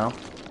here now.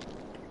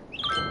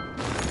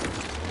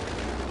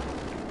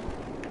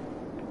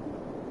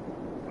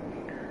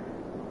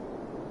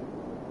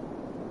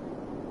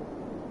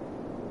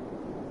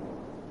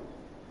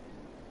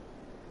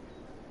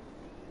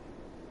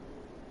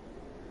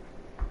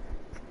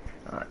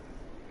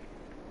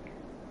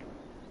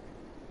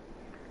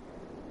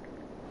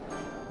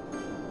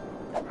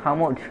 How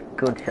much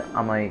goods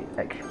am I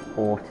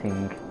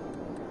exporting?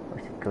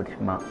 What's the goods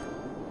map?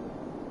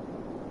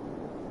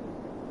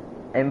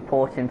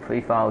 Importing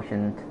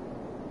 3,000.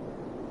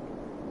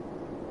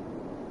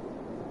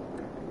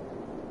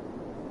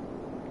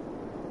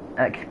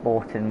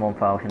 Exporting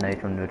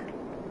 1,800.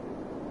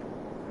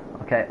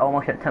 Okay,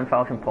 almost at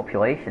 10,000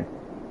 population.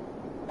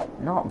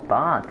 Not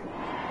bad.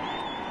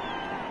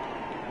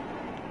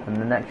 And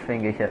the next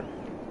thing is at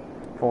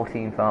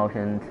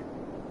 14,000.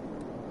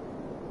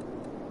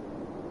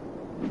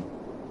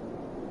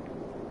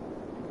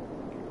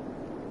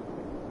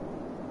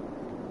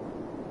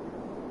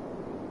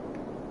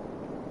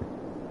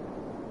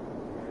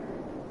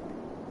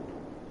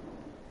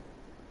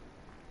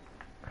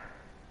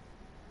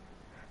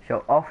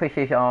 So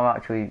offices are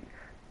actually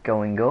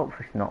going up,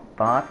 it's not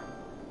bad.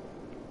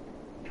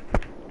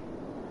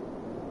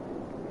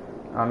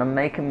 And I'm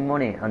making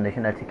money on this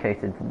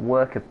uneducated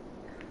worker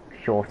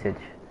shortage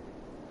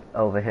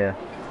over here.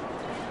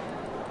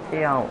 See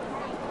how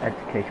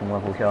education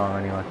levels are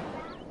anyway.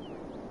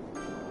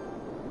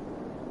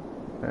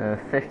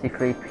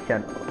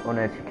 53%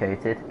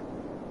 uneducated.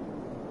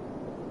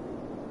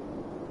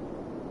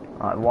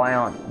 Right, why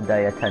aren't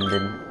they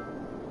attending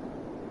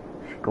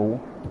school?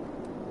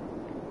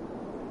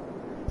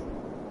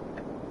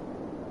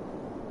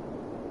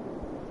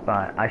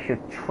 Right, I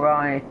should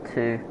try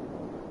to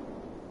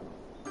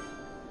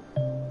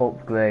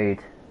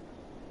upgrade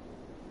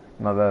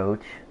my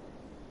roads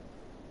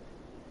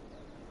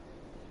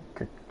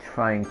to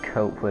try and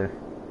cope with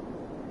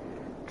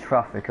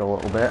traffic a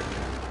little bit.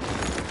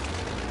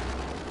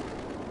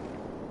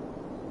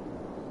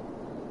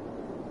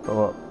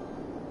 But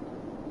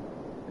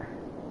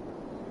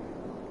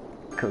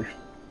cause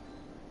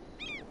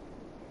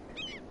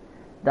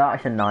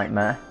that's a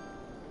nightmare.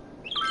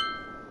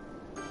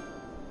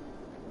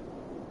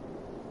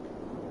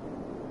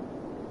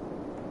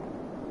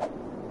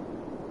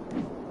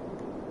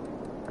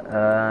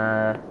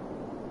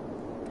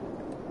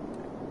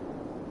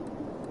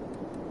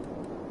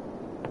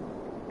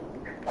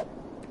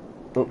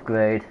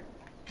 Upgrade.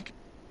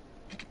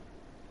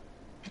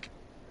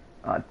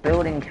 Alright,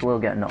 buildings will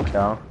get knocked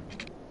down.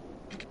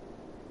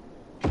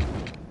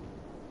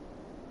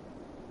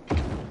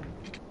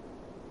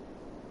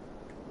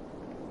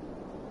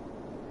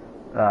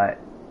 Right,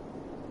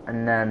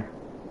 and then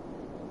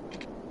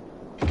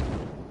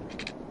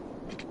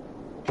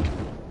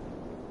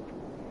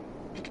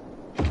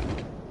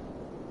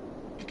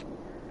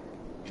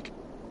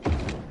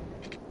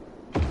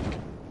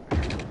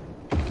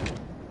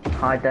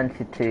high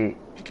density.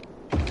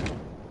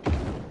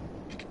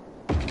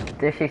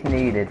 This is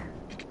needed.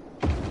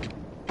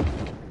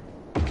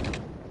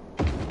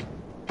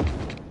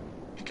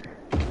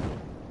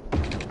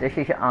 This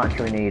is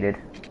actually needed.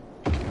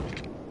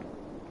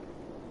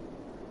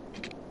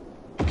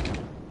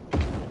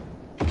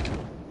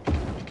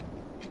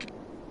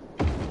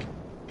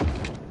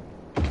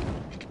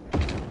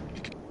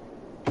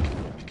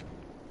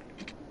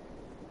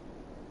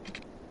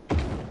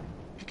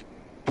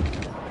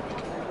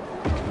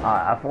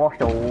 I've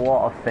lost a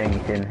lot of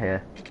things in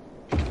here,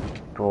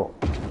 but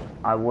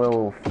I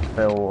will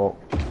fill up.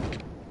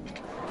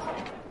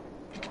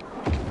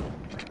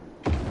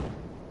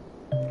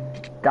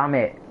 Damn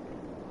it!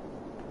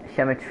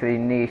 Cemetery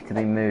needs to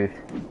be moved.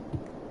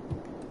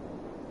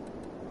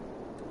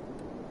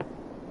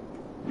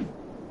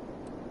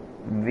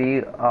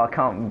 I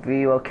can't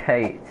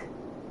relocate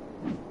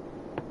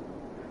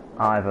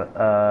either.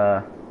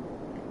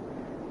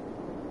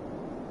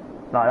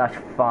 Like, that's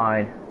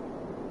fine.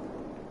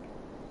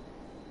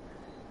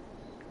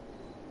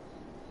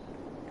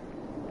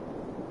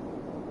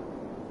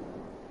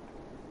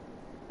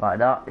 Right,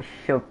 that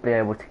should be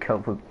able to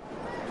cope with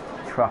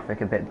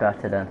traffic a bit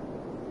better then.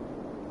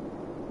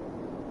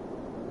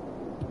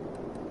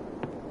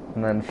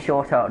 And then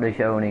sort out the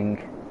zoning.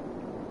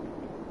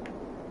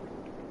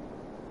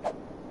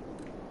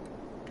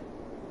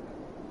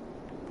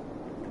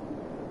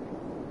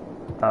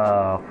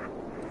 Oh,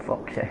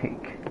 fuck's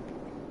sake.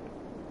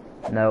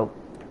 No,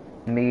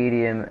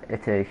 medium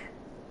it is.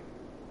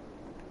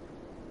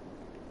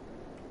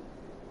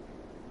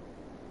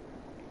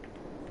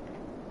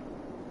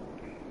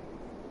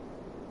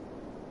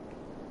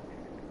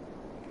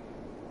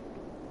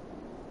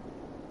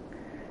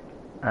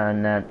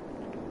 And then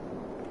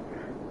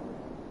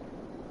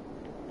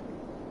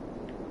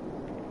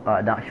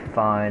right, that's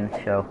fine.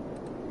 So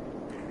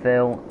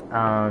fill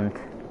and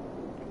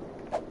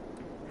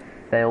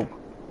fill.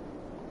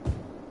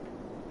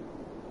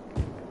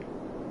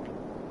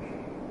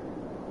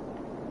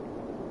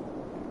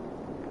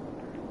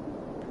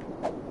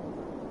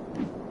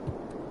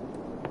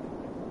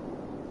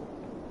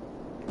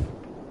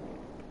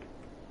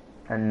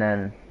 And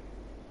then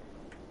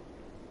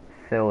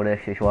fill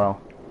this as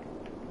well.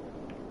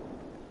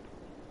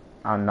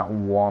 And that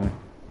one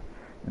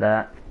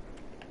there.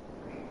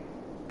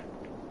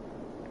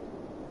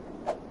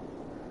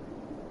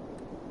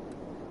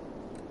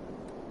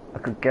 I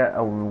could get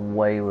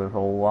away with a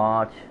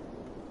large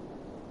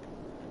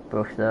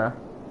brush there.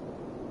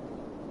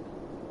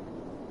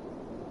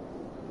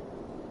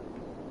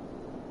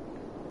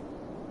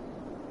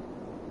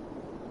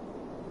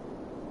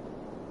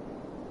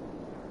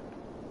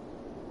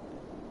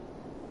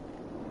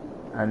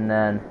 And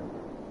then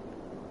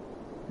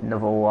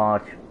another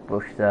large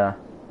brush there,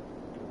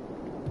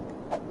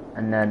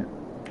 and then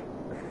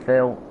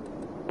fill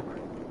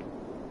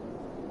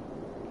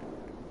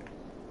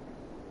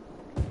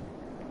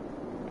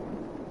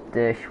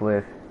this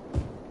with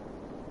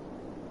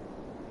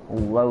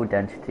low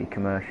density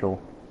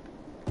commercial,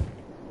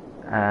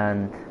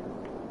 and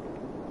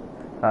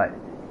right,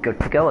 good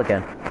to go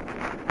again.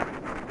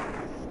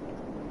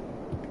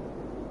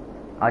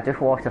 I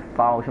just lost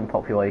 1,000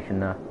 population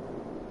there.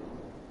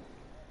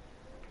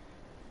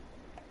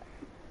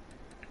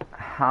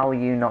 How are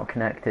you not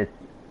connected?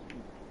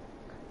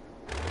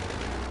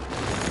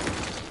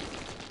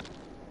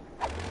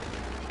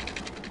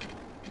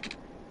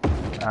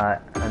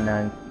 And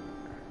then,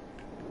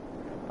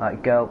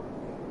 go.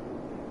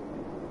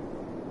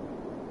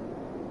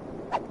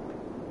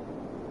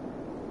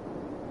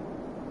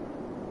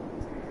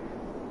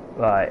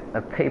 Right,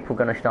 are people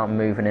gonna start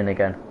moving in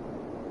again?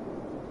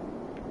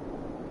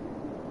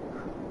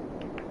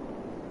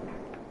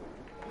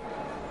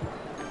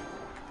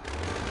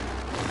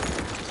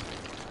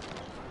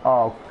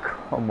 Oh,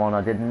 come on,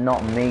 I did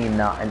not mean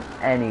that in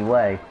any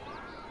way.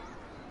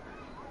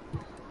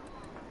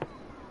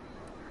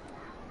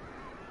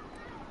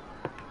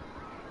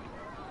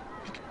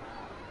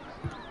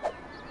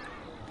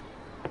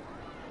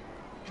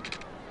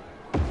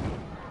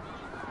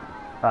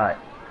 Right.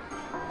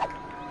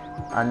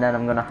 And then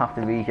I'm gonna have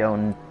to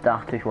rezone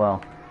that as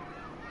well.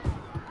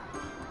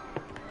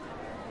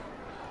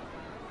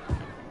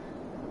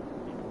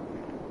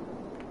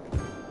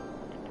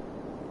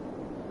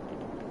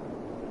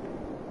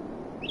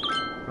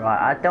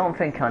 Right, I don't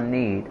think I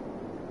need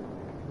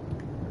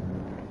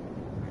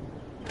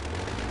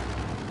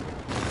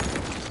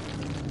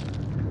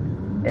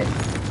it.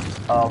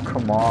 Oh,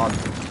 come on.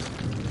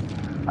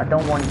 I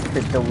don't want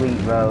to delete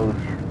roads.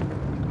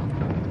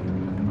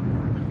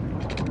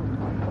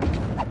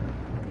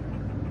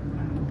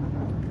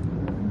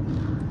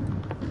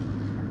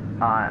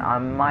 I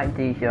might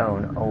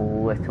de-zone a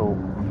little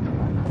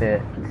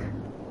bit,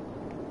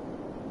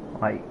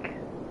 like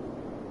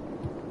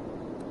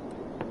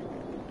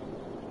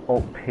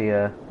up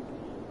here,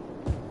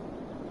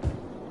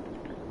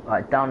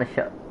 like down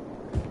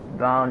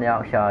the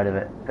outside of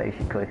it,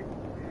 basically.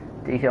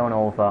 De-zone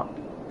all of that.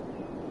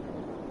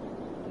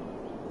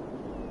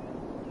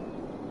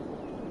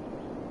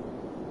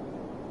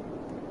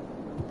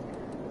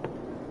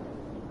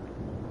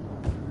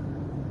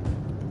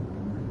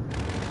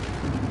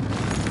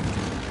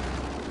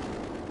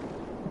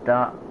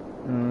 That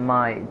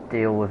might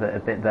deal with it a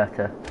bit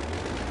better.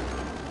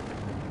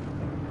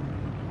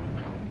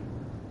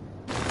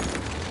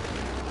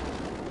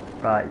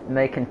 Right,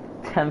 making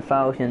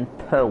 10,000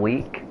 per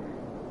week.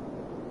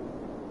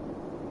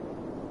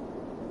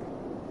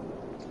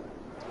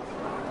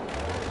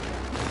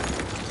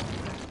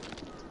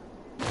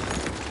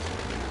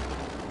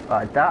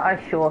 Right, that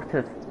I sort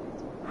of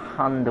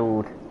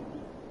handled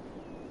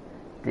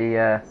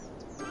the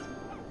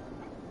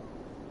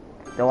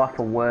lack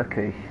of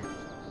workers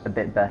a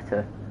bit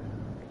better.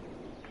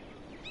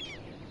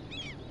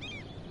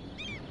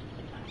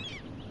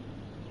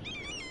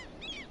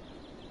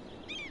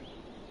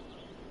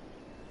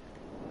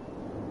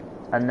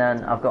 And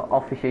then I've got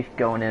offices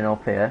going in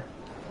up here.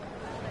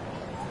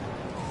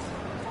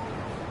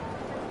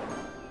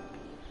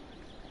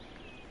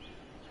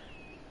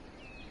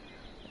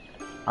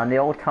 And the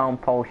old town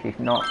pulse is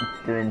not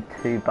doing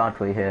too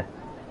badly here.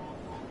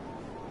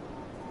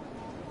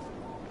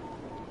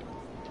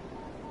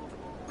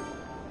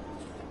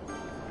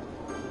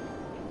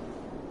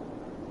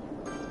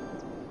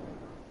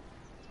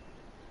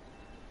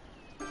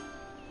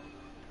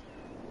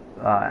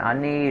 Right, I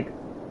need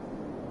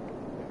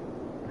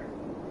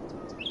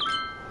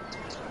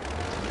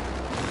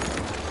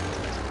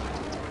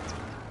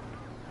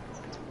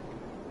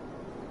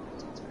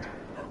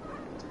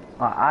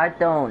I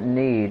don't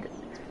need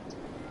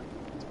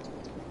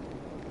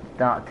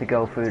that to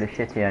go through the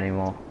city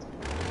anymore.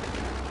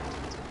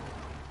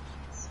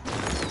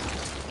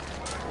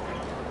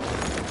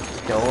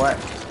 So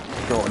let's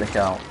sort this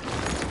out.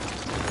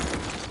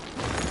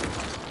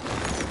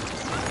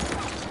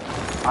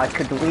 I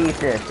could leave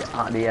this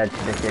at the edge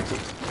of the city.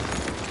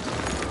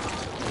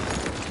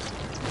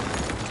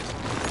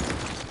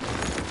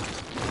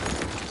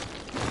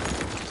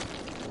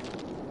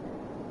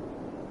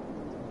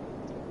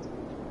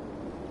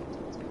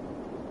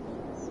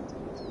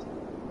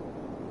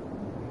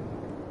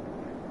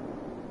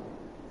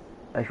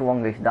 As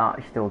long as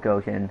that still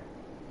goes in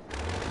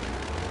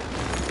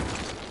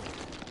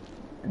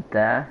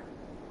there,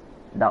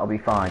 that'll be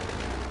fine.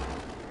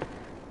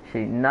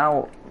 See,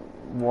 now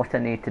what I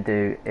need to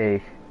do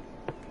is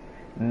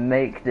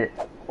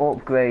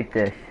upgrade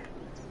this.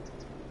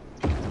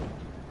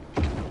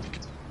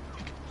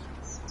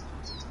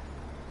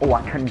 Oh,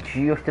 I can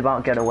just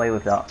about get away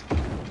with that.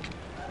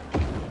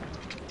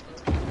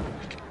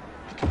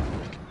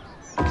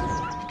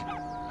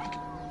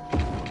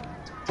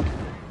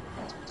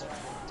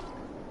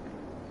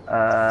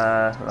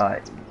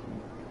 Right.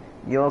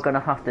 You're gonna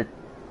have to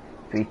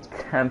be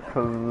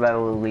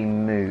temporarily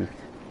moved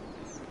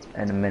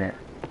in a minute.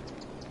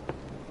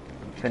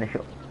 Finish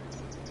up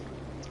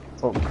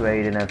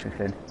upgrading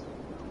everything.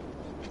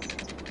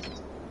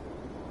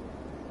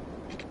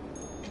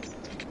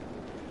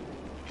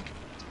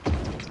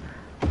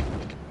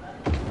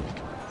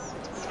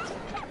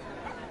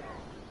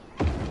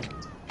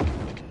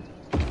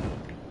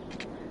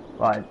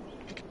 Right.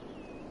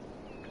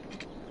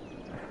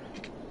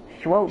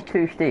 Slope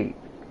too steep.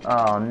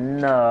 Oh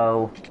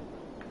no.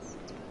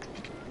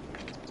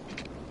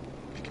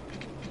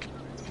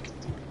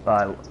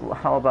 Right,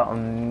 how about a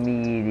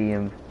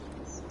medium?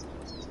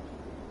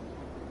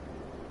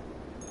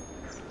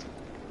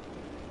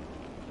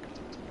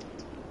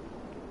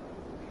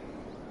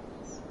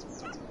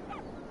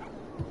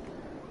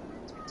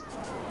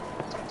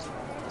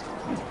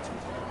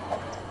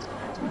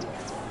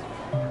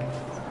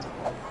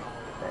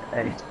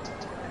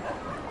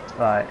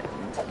 Right,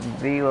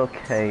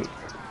 relocate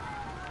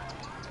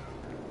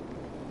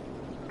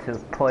to a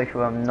place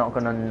where I'm not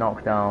gonna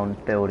knock down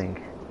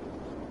buildings.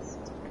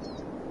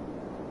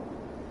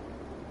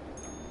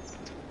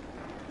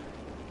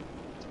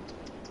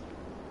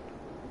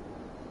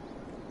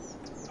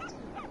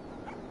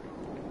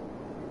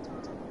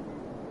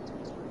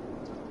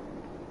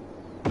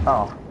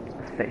 Oh,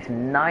 it fits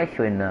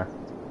nicely in there.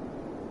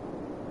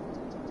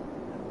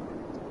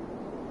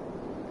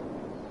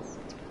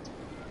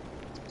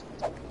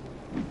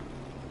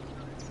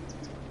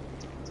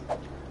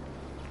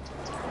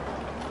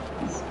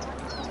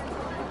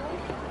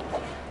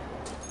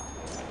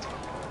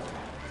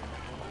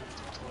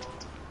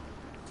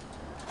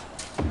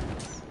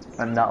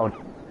 And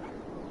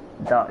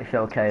that's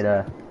okay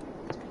there.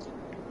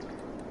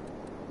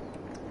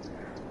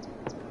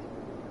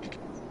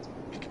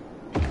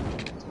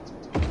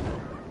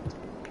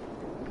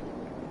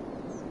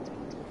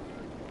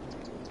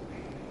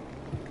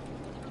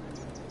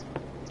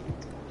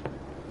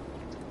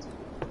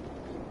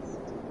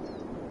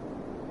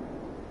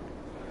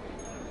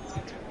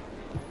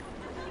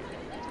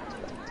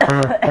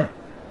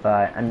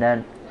 Right, and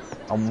then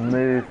I'll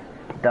move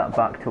that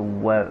back to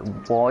where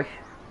it was,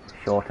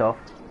 sort of.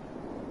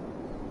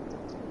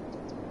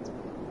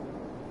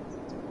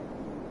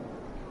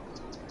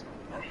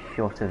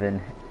 Sort of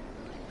in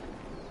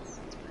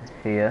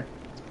here.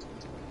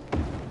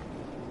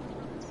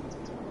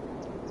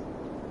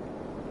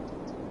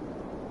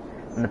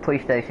 And the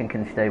police station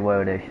can stay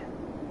where it is.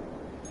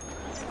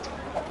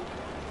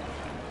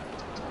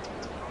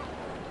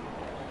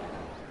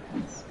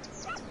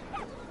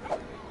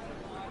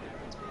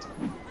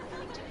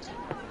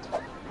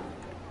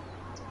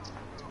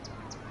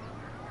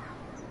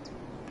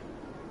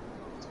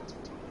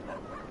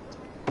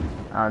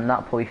 And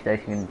that police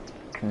station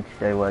can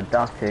stay where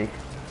that is.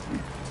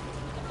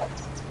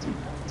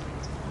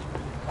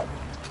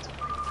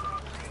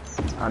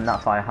 And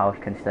that firehouse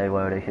can stay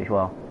where it is as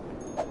well.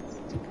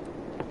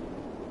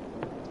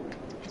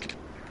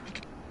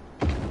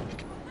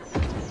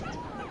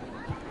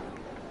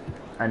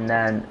 And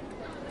then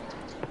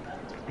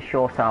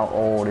sort out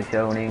all the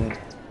zoning.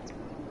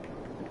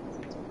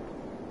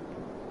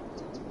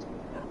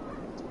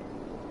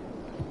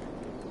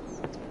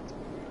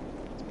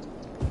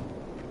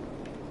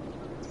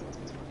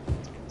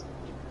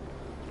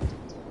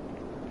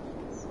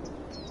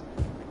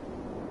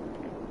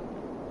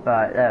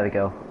 Right, there we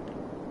go.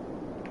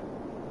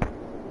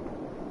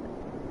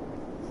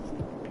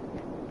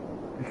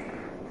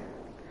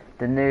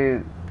 The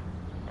new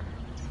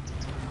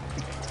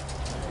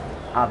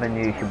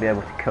avenue should be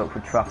able to cope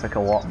with traffic a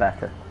lot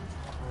better.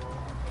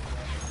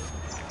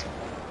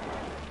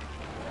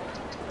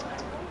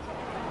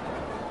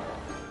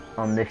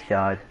 On this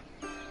side.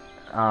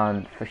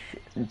 And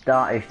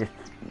that is just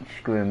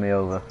screwing me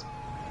over.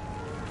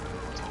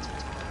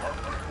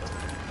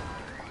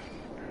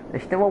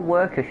 There's still a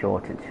worker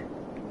shortage.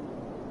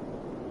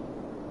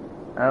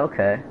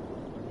 Okay.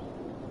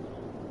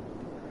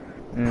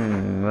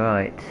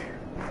 Right.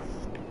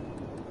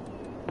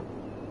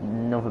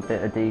 Another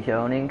bit of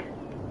dezoning.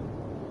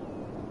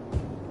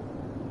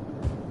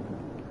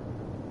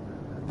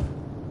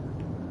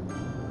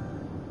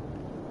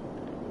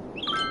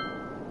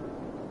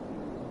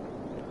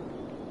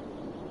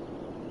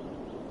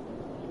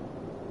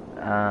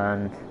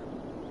 And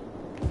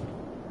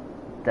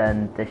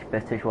then this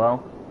bit as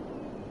well.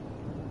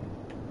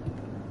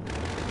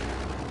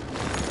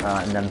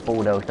 And then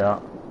bulldoze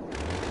that.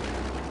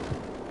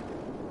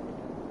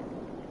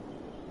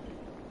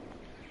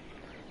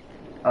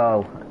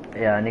 Oh,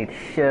 yeah, I need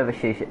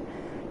services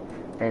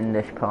in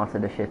this part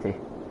of the city.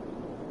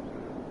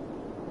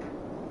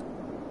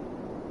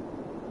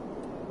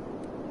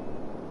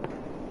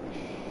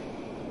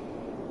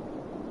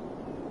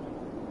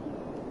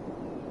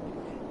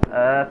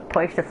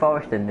 Place the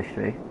forest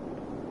industry.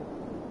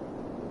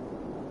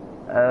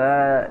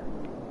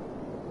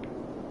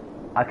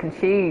 I can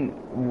see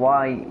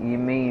why you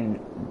mean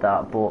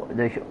that, but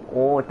there's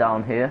ore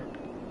down here.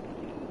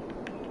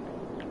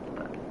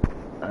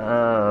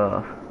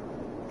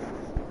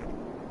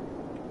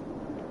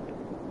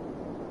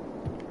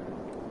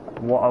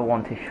 What I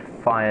want is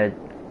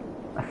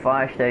a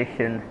fire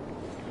station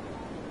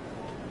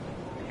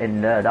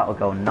in there. That would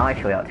go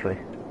nicely, actually.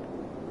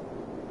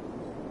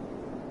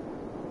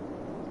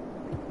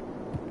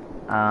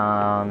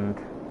 And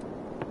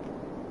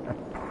a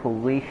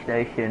police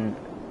station.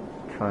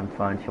 Try and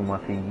find somewhere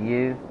for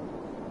you.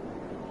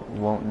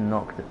 Won't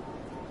knock the...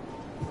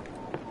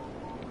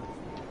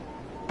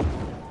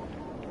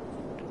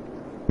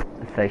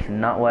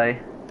 Facing that way.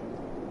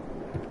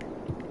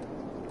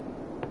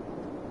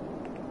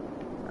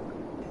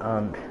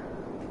 And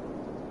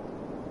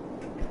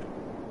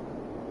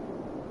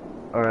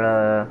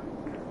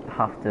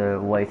have to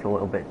wait a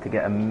little bit to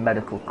get a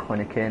medical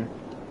clinic in,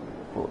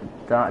 but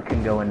that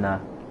can go in there.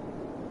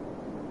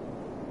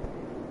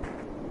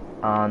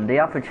 And the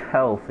average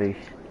health is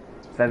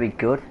very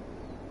good.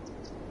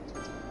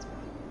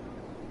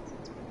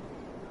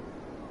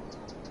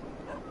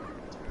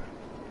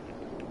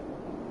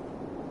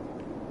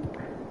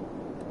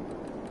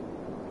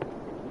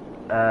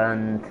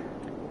 and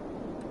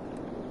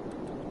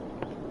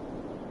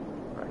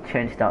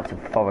change that to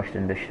forest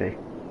industry.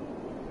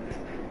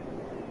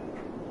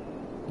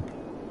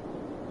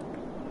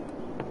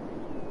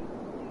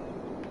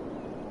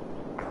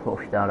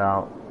 Push that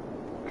out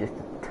just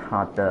a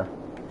tad there.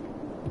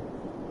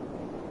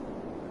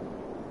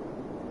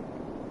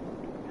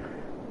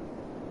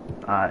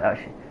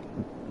 Actually,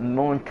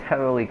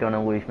 momentarily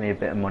gonna lose me a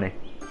bit of money.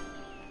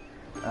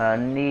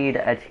 Need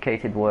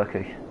educated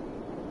workers.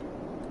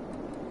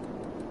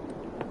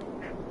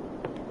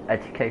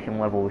 Education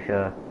levels,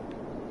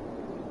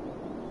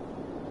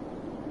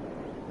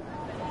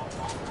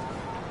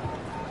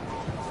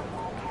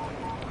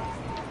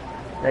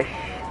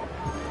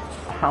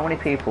 how many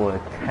people are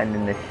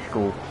attending this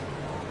school?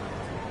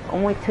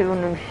 Only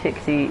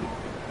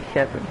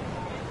 267.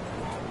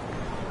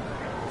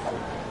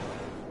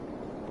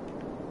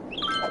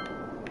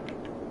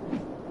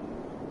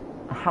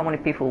 How many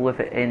people live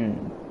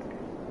in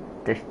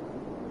this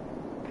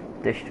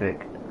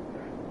district?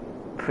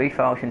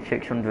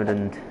 3,600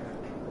 and...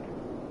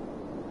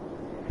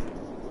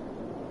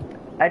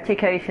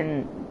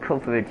 Education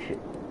coverage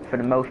for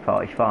the most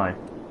part is fine.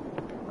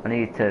 I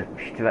need to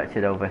stretch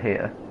it over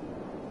here.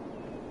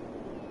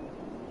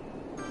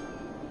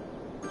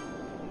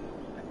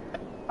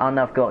 And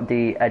I've got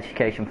the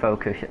education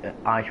focus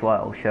as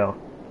well, so...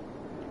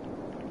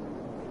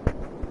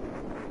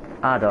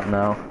 I don't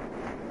know.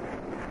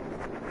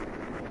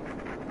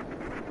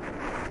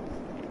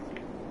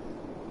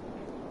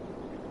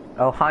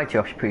 Oh, hi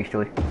Josh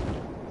Priestley.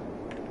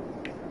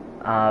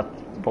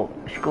 But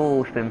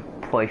school's been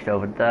placed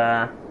over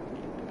there.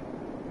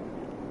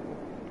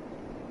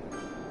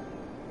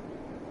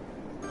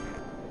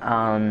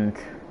 And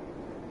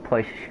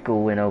place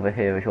school in over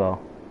here as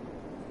well.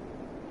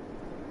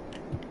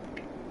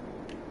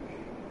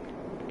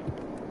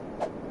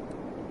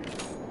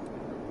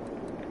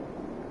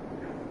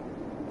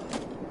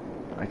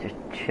 I just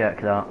check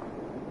that.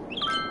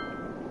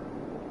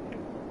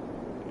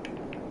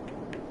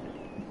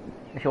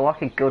 There's a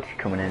lot of goods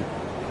coming in.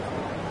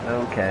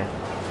 Okay.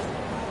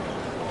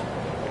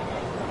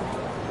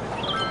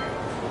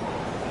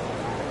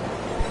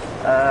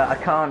 I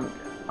can't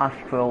ask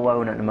for a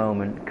loan at the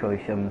moment because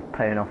I'm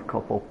paying off a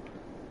couple.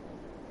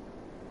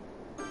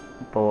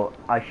 But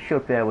I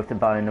should be able to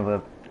buy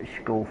another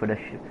school for this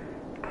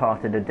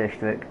part of the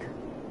district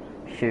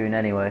soon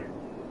anyway.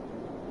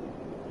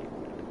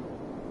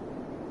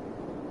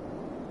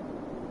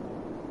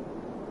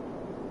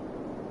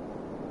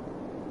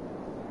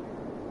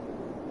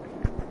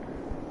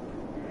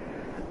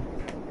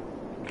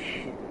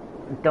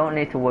 Don't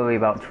need to worry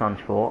about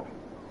transport.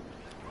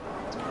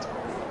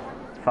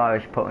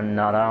 Fire's putting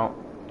that out.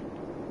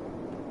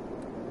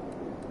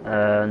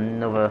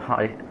 Another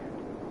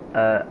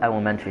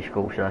elementary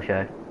school, should I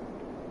say.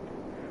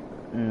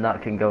 And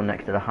that can go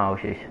next to the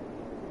houses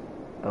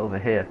over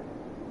here.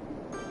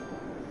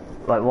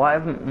 Like, why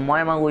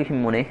am I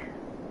losing money?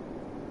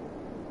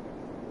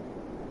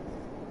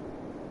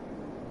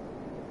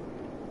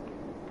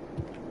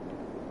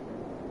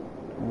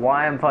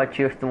 Why have I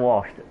just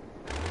lost?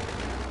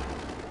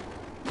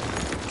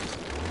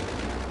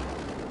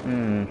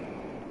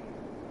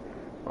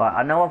 Right,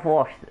 I know I've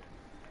lost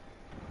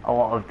a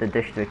lot of the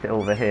district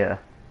over here,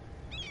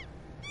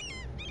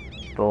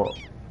 but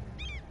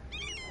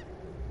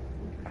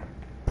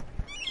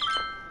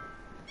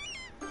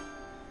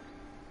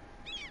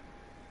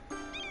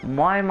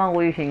why am I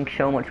losing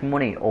so much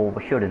money all of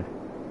a sudden?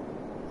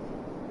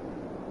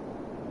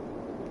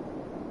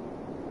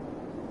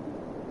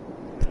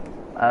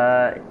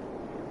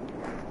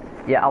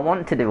 Yeah, I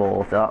want to do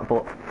all of that,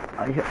 but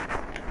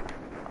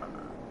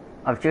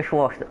I've just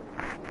lost.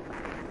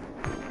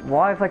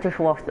 Why have I just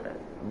lost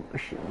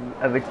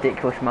a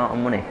ridiculous amount of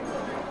money?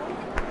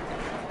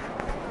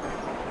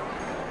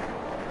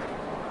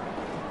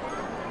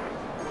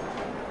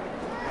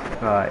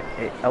 Right,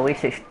 at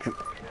least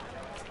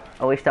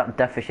that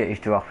deficit is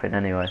dropping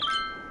anyway.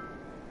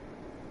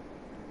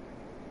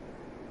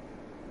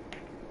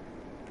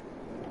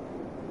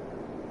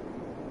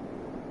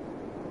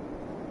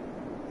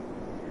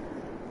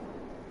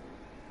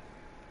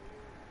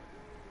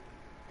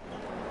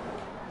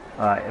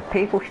 Right, are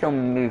people still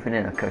moving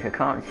in? Because I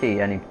can't see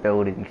any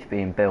buildings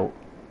being built.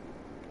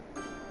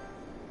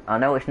 I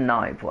know it's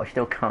night, but I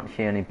still can't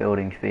see any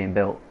buildings being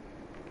built.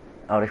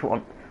 Oh, there's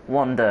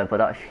one there, but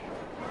that's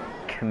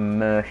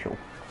commercial.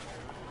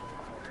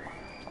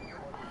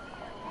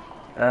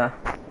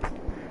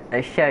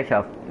 It shows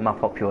how my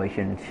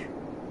population's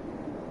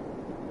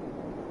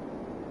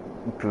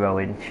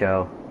growing,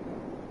 so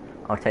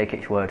I'll take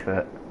its word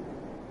for it.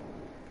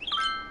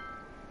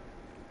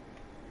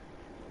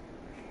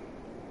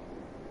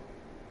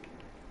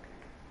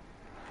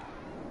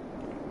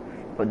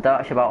 But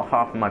that's about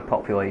half of my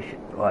population.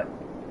 Like,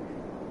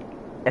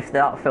 if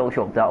that fills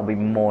up, that'll be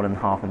more than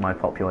half of my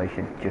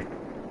population, just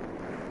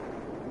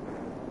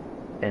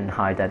in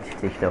high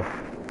density stuff.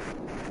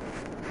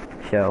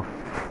 So,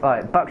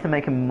 right, back to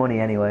making money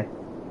anyway.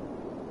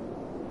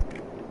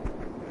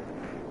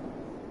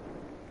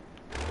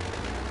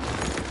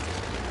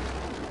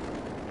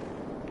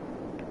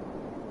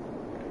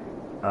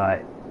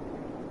 Alright.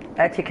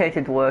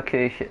 Educated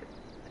workers,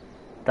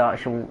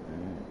 that's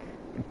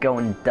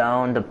going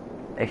down, the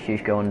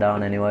issue's going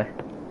down anyway.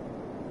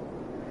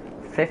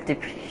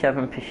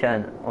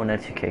 57%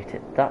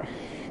 uneducated, that's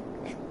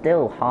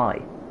still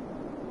high.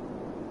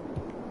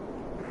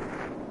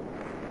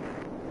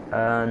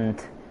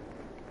 And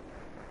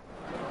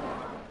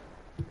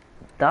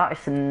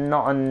that's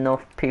not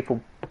enough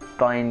people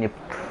buying your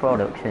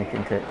products,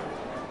 isn't it?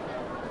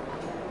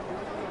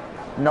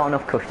 Not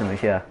enough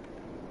customers, yeah.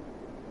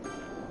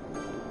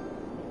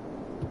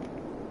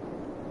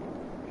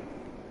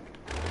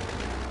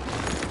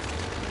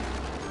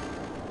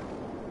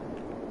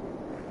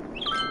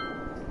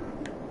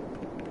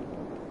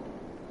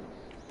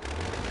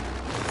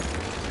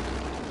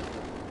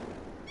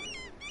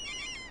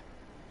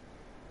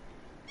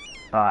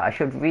 Alright, I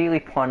should really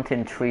plant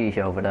in trees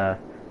over there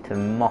to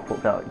mop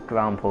up that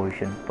ground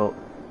pollution, but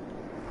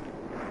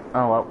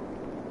oh well.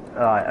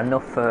 Alright,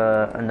 enough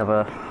for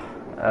another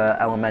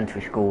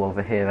elementary school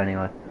over here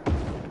anyway.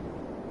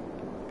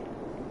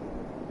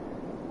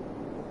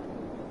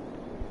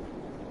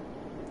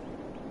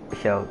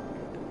 So,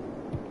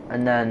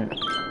 and then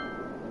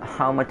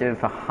how am I doing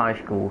for high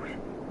schools?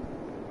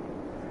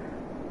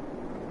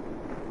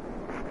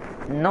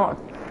 Not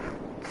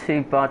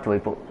too badly,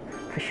 but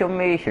for some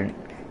reason,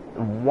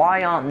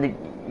 why aren't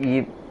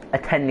you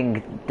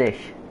attending this?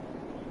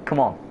 Come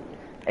on,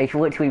 it's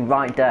literally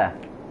right there.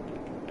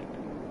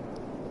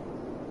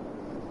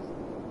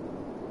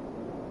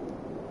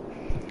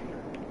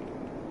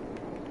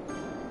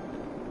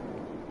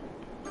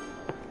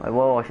 Like,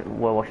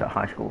 where was that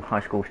high school?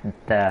 High school's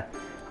there.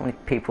 How many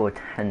people are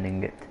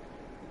attending it?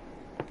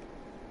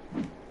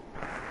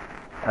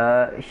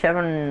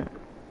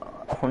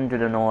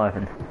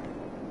 711.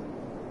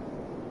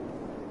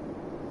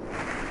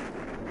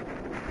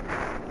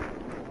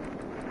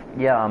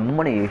 Yeah,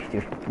 money is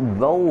just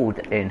rolled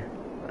in.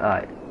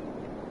 Right,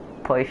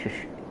 place a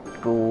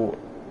school,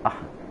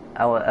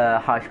 our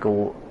high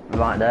school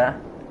right there.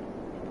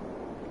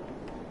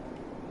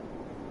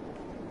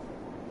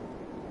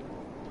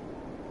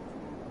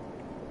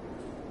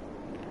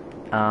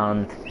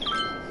 And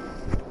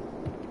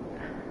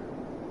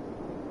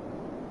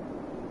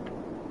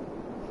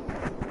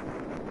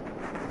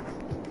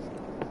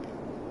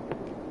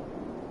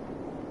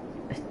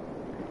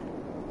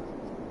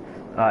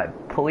alright,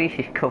 police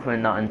is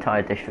covering that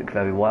entire district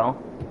very well.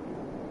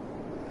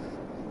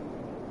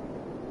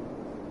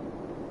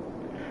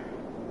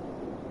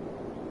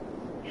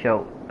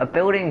 So, a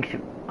building's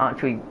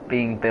actually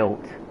being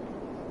built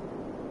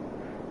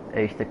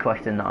is the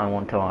question that I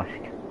want to ask.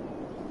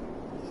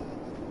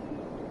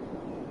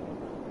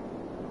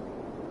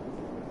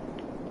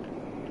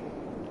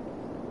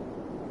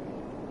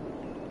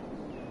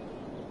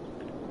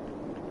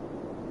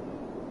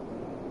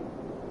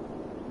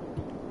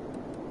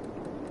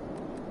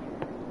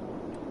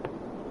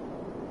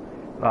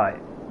 Right.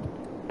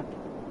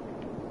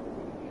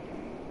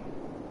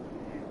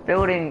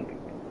 Building,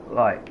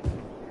 right.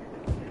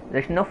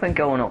 There's nothing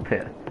going up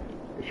here.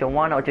 So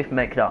why not just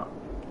make it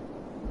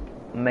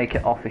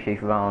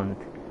offices around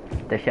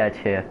the sheds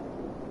here.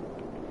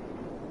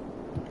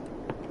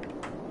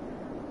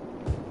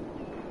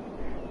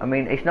 I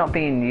mean, it's not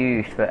being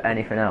used for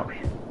anything else.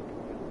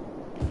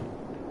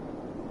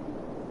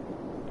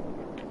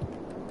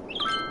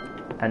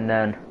 And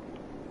then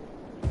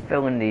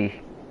fill in these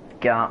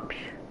gaps.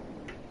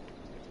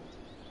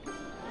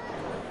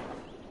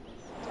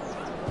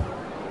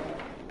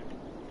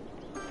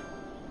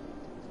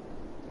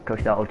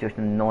 Because that'll just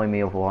annoy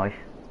me otherwise.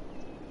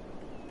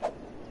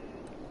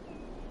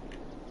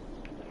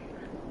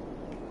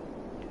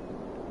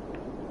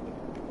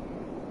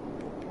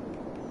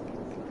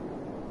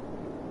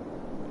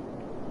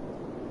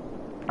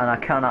 And I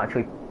can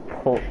actually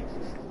put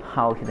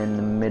housing in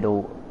the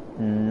middle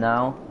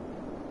now.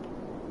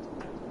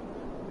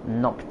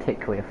 Not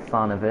particularly a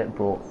fan of it,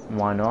 but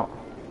why not?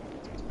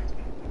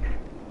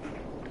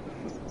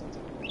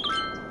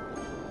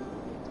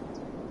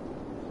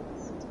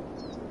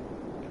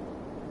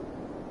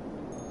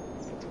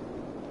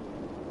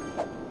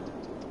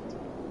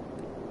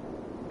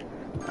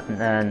 And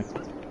then,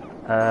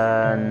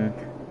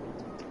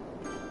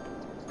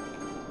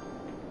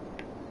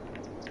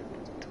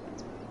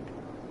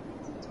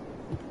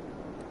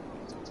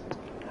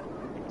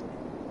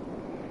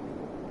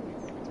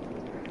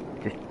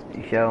 just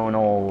showing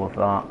all of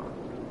that.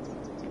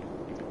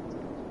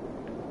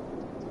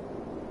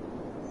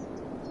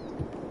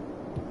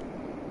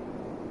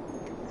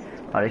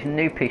 There's a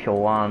new piece of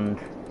land.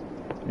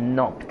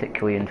 Not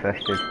particularly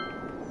interested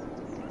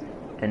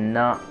in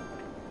that.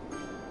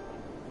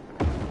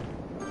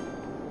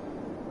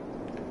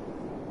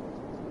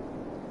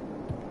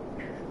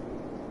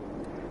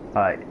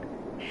 Alright,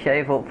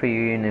 save up for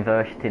your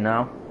university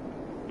now.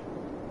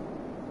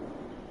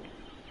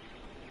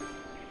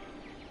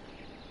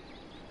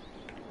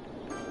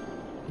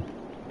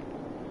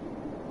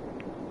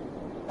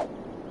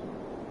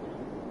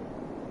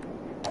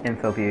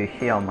 Info view,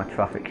 see how my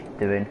traffic's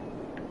doing.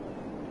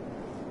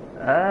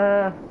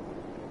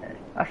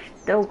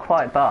 That's still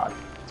quite bad.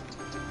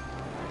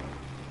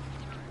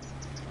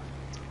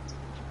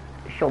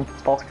 It's your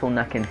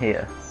bottleneck in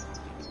here.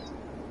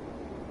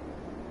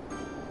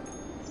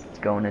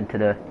 Going into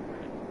the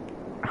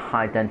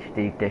high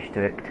density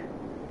district.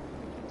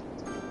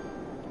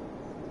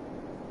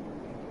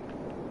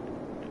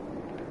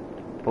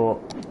 But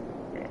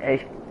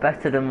it's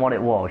better than what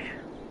it was.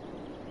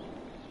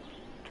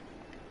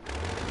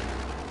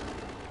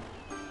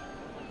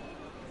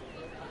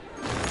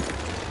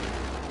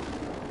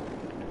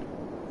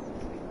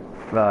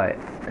 Right,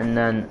 and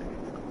then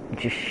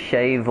just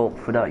shave up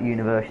for that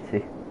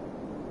university.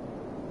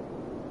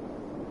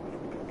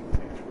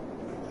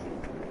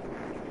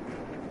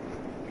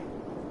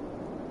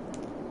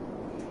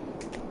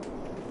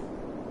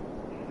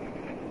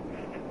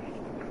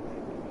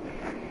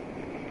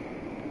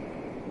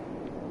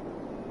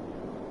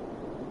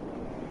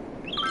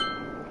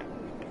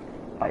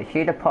 I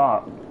see the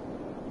park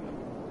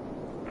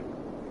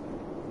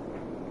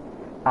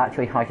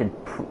actually has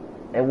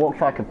it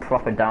looks like a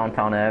proper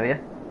downtown area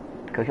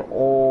because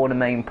all the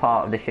main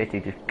part of the city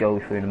just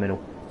goes through the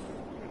middle.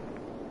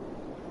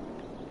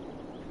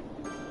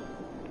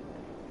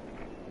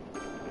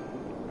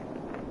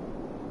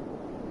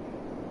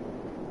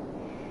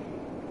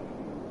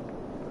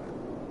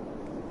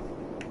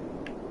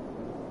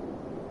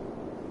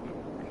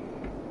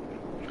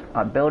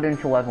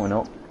 Buildings are leveling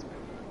up.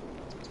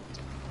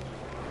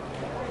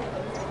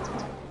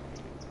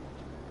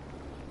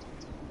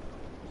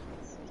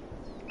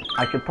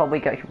 I should probably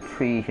get some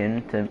trees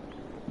in to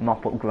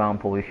mop up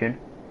ground pollution.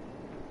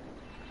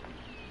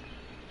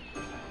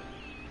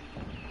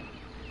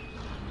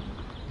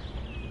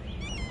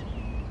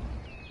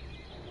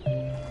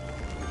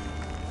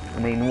 I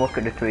mean, look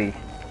at the trees.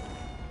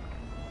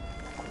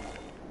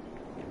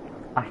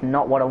 That's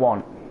not what I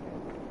want.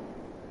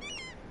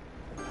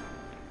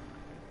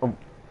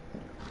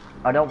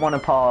 I don't want a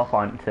power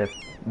plant to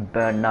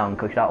burn down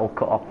because that will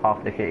cut off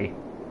half the city.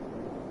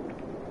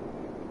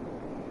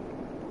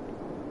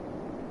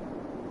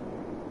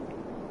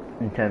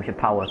 In terms of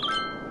power.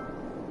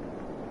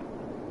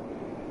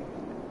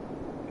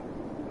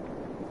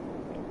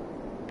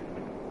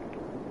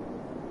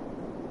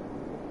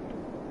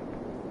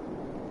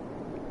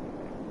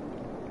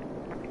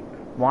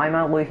 Why am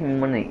I losing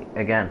money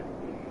again?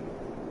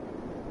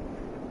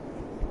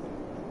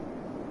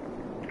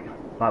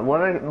 Like,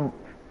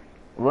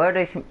 where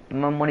does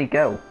my money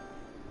go?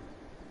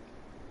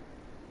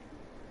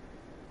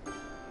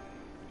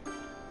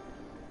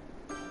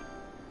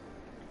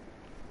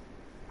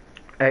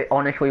 I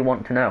honestly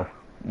want to know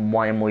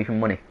why I'm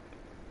losing money.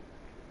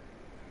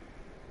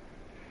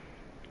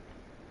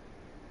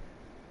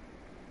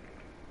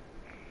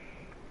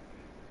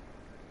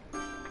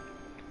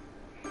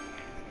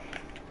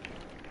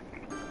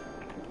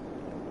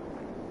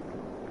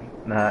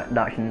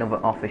 That's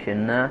another office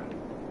in there.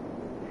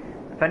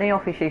 Have any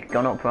offices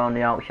gone up around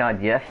the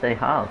outside? Yes, they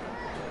have.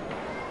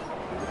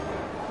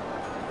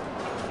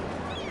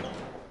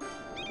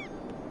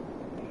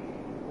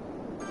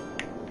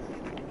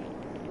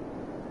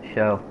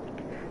 So,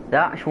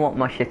 that's what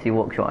my city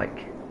looks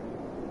like.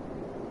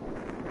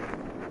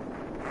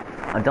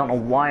 I don't know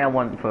why I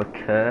went for a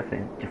curve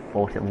and just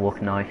thought it would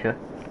look nicer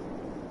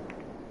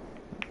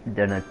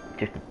than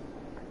just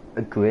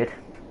a grid.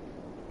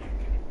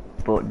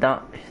 But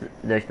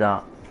there's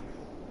that.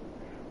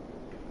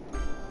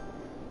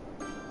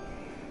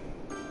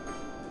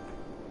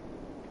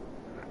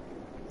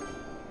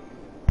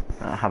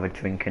 I'll have a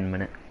drink in a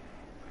minute.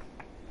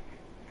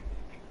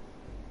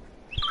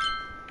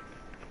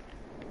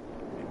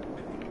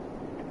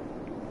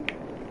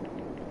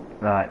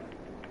 Right.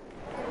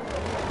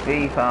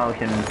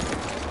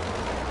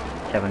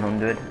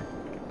 3,700.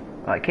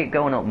 Right, keep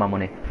going up my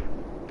money.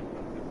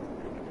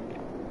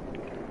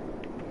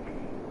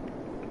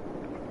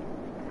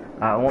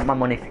 I want my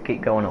money to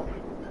keep going up.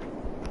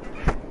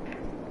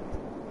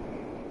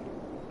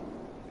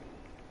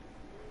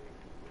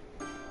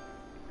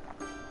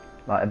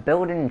 Right, a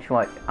building's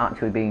like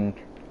actually being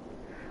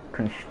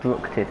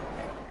constructed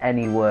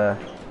anywhere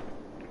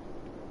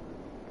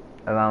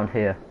around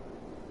here.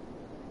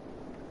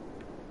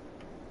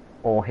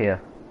 Or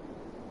here.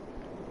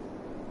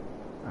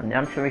 And the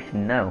answer is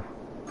no.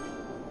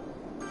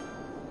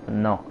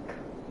 Not.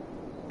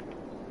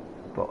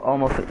 But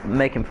almost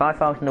making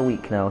 5,000 a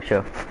week now,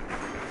 so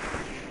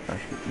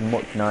that's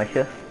much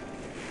nicer.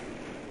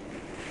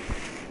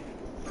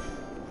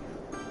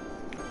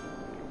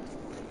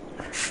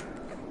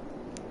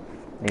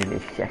 Need a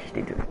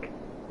zesty drink.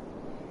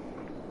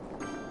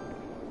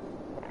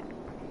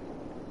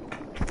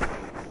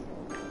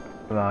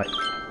 Right.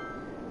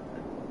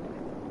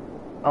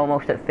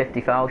 Almost at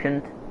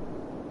 50,000.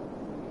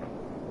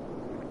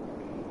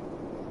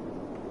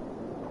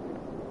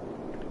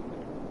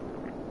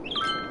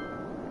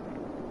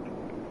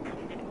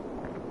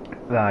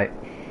 Right.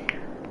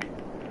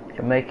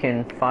 So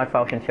making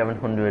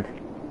 5,700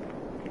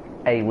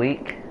 a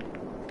week.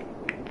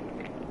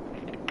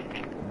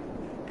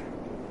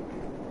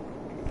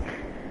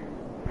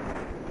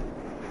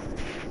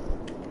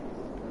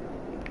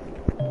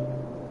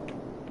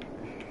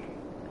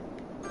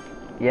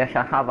 Yes,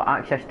 I have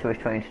access to a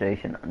train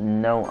station.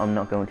 No, I'm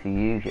not going to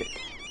use it.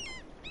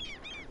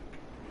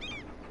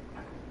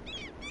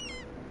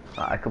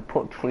 I could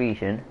put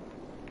trees in.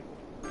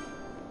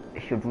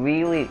 It should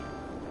really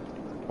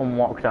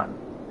unlock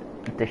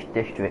this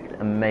district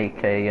and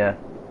make a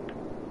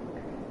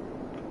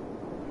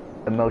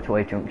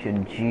motorway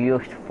junction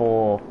just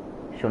for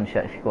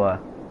Sunset Square.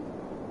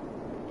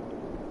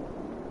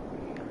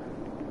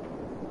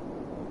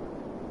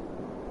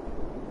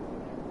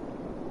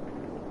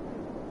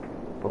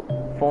 But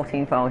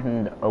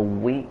 14,000 a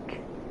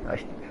week,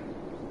 that's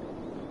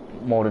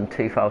more than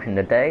 2,000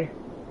 a day.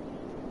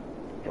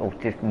 Oh,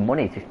 just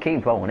money, just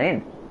keep rolling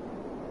in.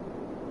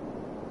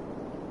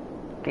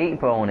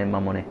 Keep rolling in my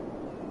money.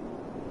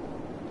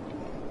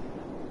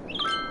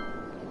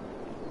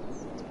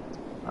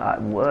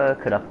 Where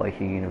could I place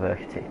a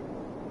university?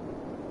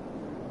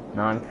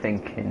 Now I'm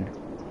thinking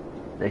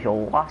there's a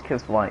lack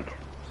of like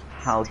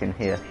housing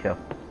here, so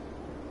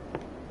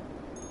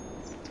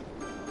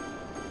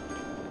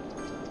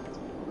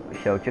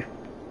just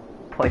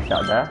place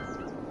that there.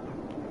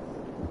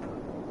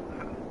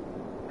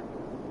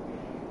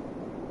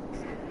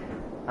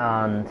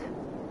 And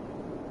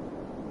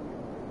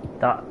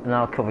that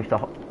now covers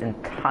the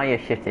entire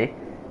city.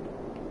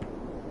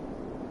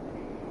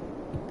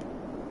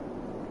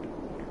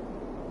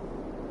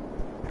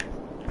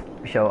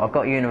 So I've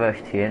got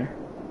university in.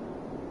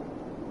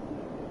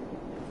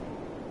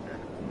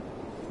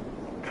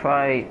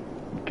 Try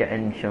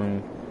getting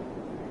some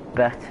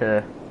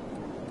better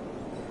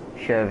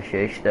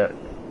services that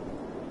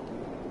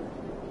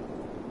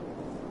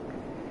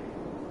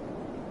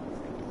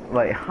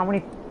wait, how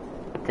many?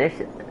 This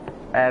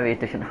area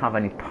doesn't have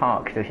any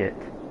parks, does it?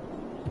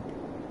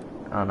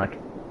 And I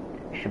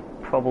should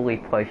probably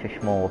place a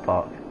smaller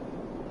park.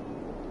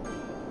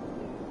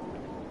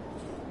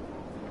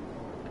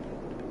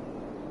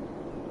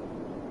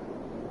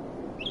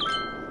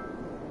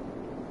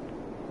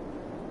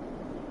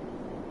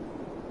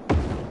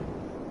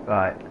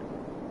 Right.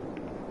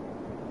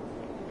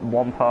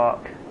 One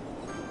park.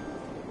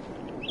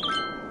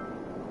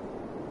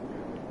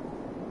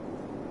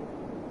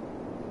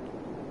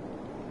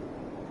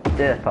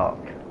 Dirt park.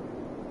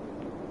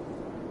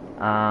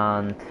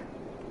 And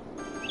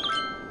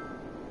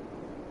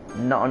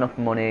not enough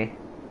money.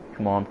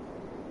 Come on.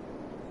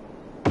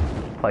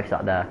 Place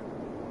that there.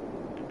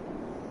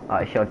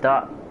 Alright, so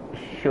that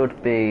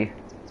should be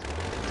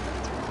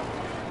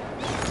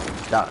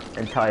that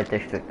entire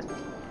district.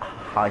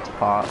 Hyde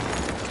Park.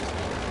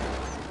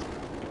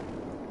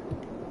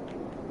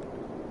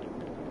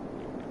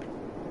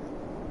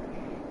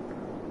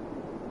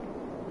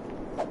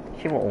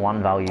 See what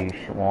land values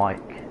like.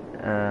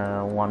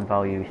 Land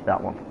values,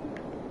 that one.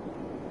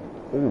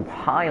 Oh,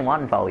 high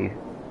land value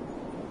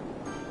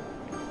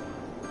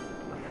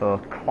for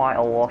quite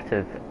a lot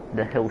of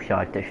the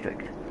hillside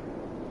district,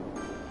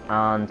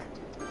 and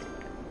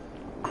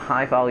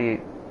high value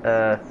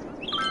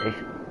is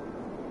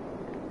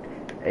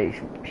it's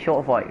sort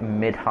of like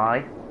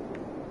mid-high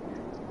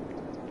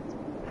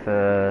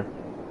for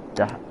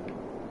the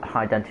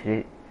high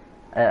density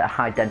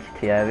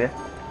area.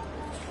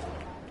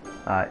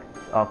 Right.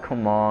 Oh,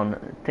 come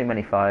on, too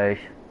many fires.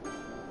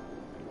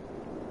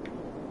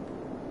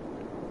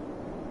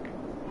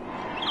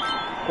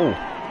 Oh,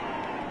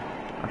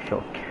 that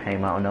sort of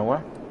came out of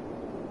nowhere.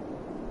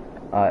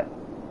 Alright,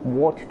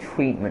 water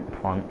treatment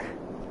plant.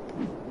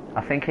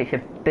 I think it's a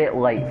bit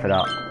late for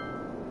that.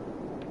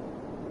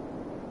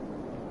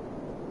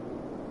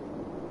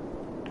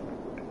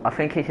 I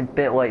think it's a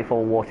bit late for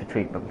a water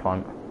treatment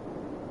plant.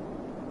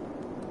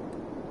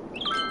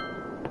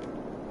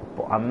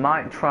 But I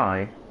might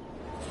try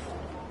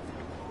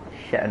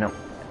setting up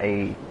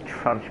a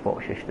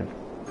transport system.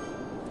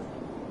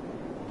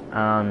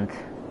 And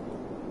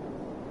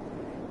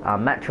our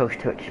metro's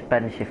too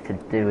expensive to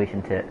do,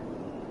 isn't it?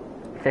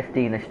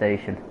 15 a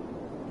station.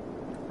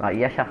 Right,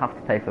 yes, I have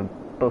to pay for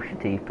bus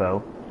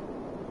depot.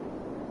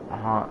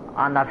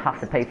 And I'd have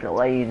to pay for the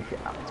lanes.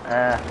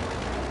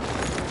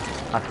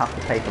 I'd have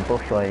to pay for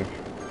bus lanes.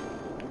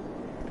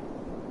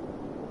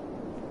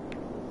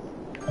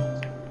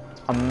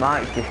 I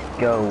might just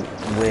go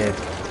with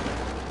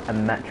a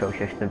metro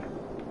system.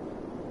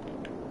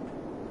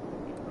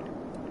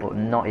 But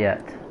not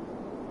yet.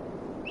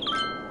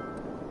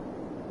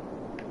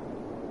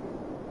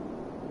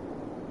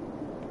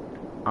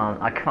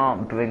 And I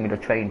can't bring the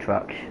train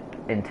tracks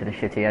into the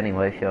city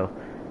anyway, so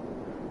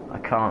I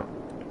can't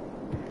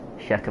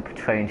set up a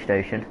train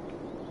station.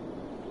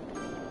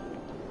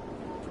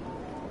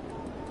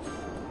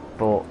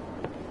 But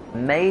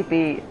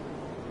maybe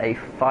a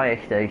fire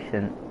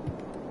station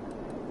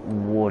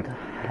would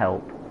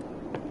help.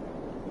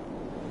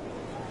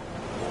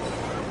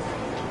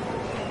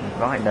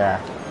 Right there.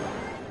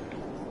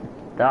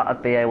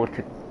 That'd be able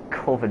to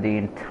cover the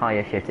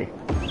entire city.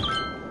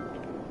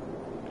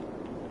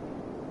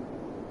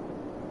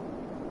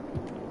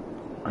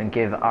 And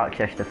give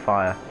access to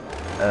fire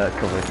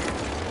coverage.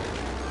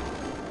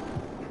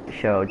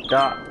 So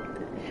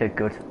that's a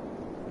good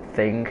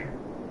thing.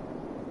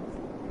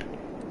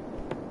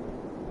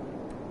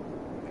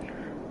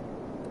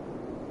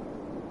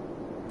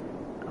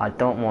 I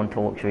don't want a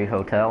luxury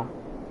hotel.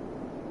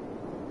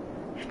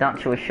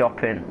 Statue of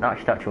shopping,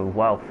 that's statue of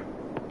wealth.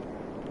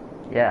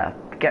 Yeah,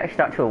 get a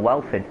statue of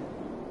wealth in.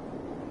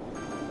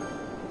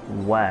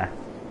 Where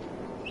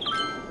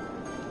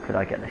could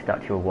I get the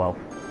statue of wealth?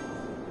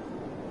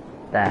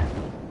 There.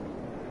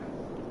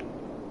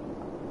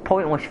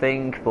 Pointless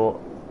thing, but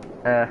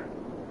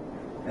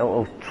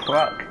it'll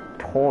track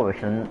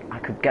tourists and I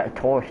could get a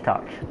tourist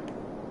tax.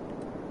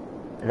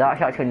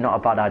 That's actually not a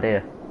bad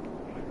idea.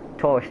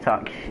 Tourist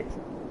tax.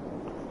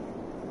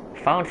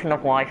 Fountain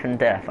of Life and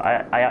Death.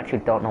 I actually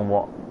don't know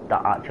what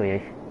that actually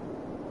is.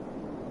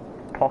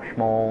 Posh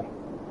mall.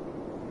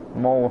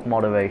 Mall of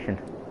moderation.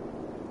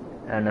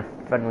 And a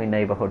friendly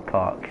neighbourhood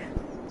park.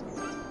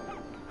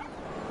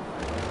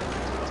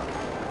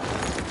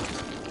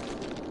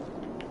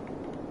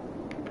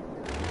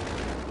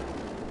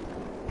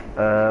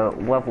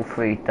 Level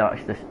 3,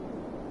 that's the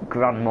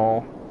Grand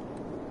Mall.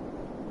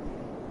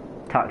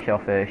 Tax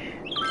office.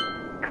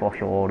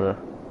 Crucial order.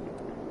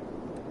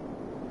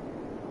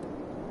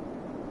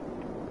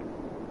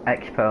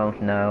 Expo,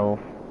 no.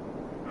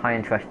 High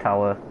interest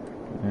tower,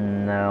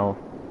 no.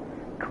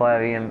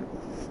 Aquarium,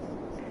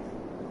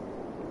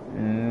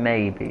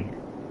 maybe.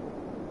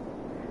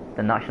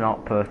 The National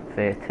Opera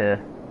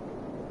Theatre,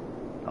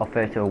 or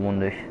Theatre of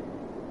Wonders,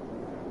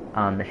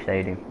 and the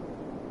stadium.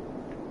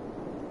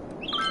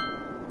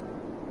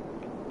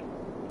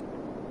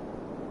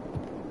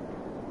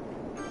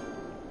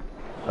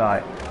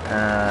 Right,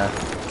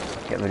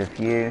 get rid of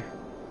you.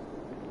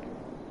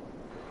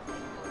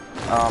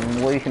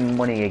 I'm losing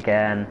money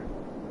again.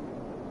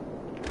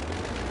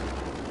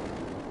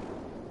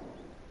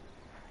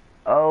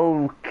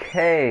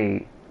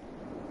 Okay.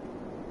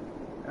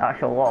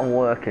 That's a lot of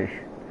workers.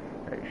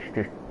 It's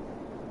just...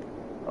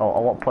 a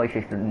lot of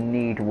places that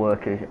need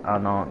workers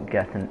and aren't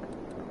getting...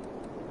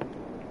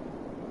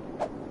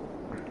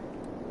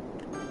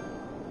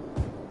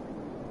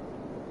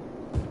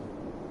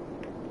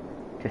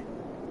 Just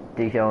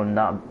detail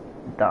that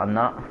and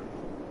that.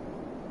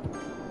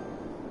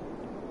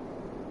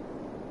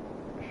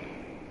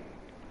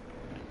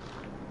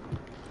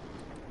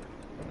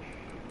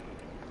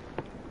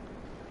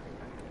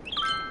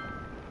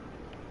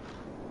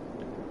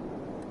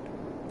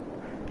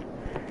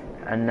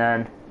 And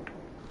then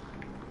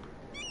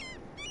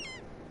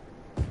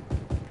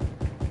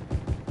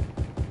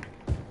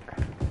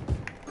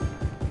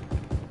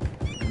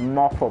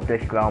mop up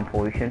this ground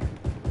pollution.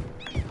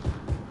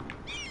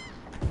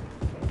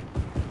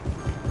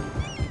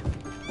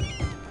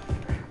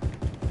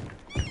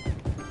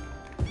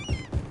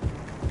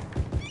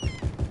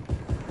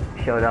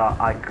 So that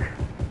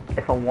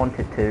if I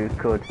wanted to,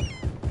 could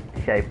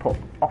say put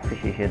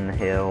offices in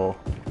here or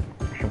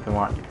something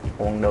like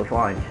along those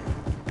lines.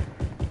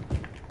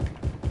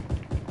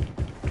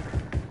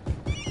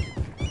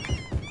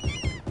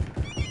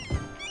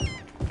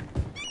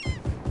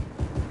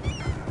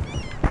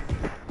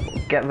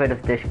 Get rid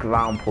of this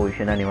ground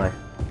pollution anyway,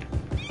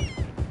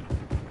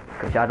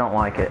 because I don't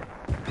like it.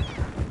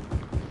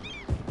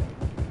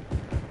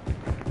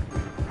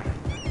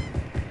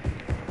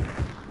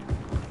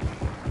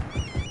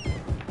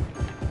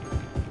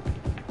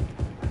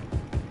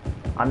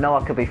 I know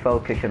I could be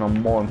focusing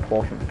on more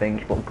important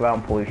things, but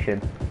ground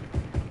pollution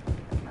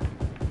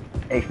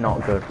is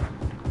not good.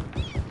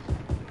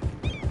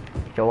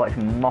 So let's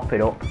mop it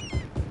up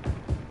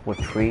with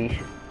trees.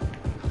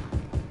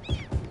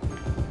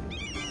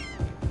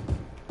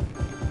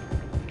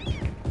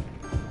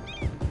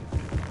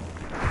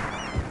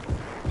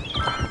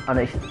 And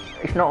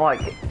it's not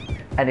like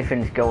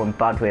anything's going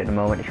badly at the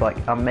moment. It's like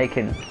I'm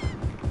making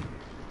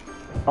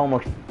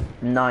almost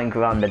 9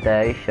 grand a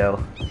day,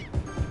 so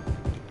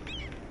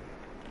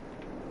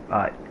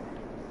right,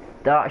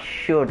 that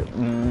should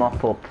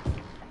mop up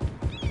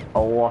a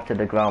lot of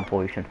the ground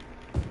pollution.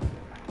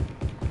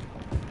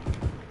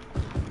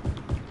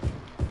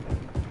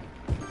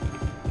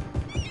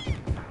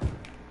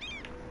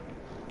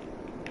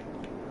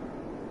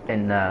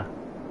 In there.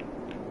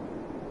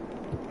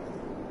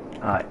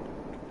 Alright.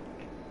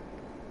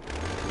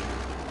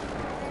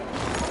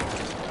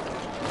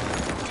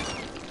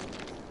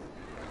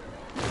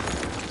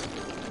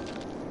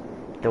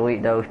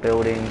 Delete those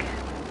buildings.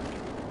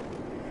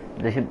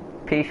 There's a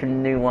piece of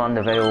new land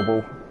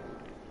available.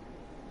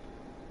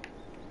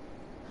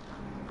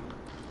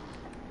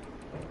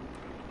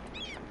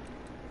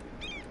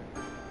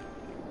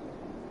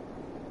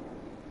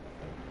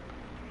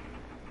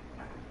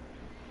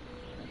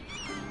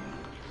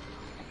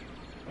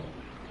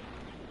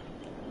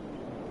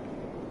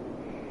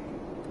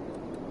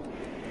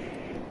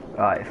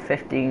 Right,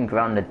 15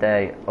 grand a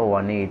day. Oh,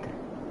 I need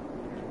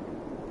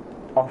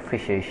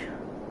offices.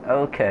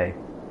 Okay.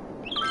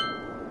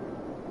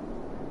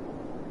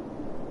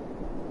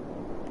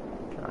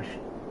 That's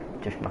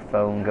just my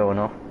phone going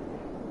off.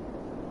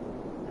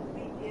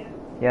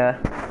 Yeah.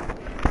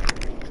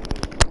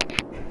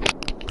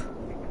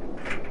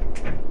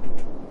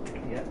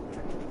 Yeah.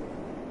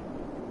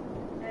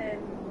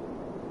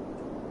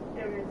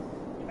 There is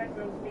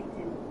Redrose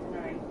meeting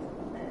tonight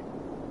at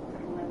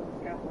Mariluz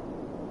Guerra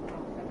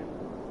Ariza.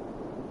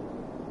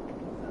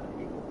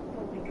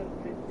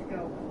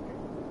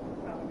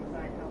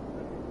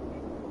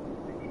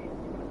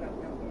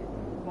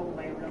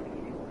 don't think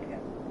you do want to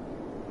go.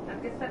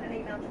 I've just sent an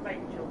email to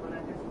Rachel and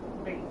I've just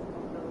raised the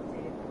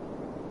possibility of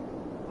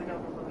we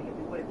don't know whether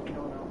you'll be working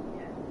or not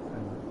yet. So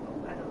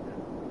I don't know.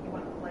 You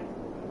want a place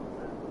booked,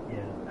 so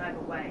Yeah.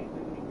 either way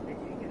we need to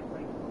make sure you get a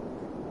place booked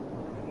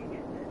before you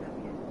get there, don't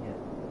you? Yeah.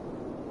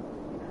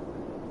 You know,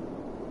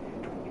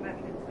 you might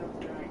be good to go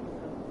tonight,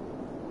 so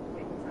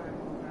take your time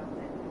and around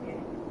it.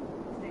 Yeah.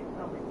 Stick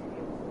on it till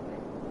you're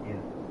sorted.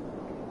 Yeah.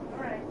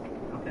 Alright.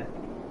 Okay.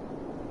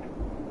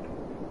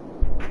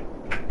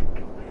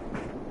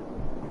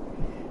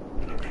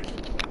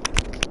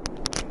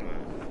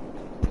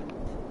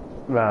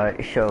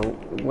 Right, so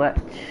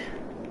let's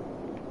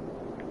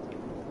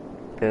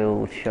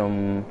build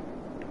some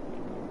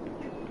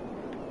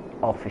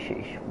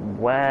offices.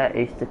 Where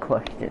is the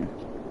question?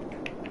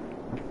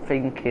 I'm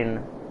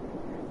thinking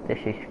this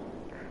is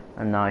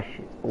a nice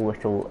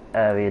little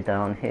area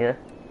down here.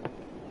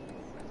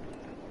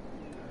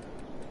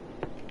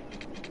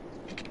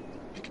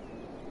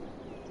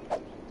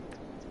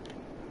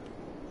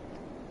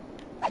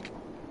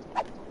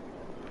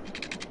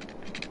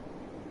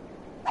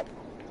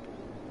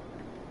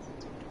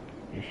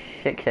 It's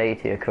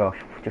 680 across,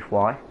 just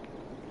why?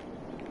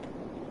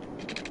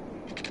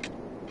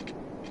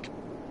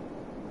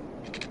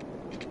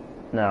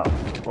 Now,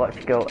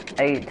 let's go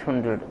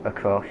 800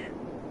 across.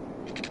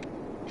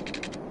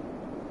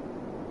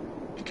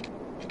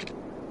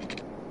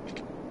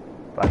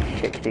 By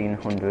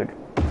 1600.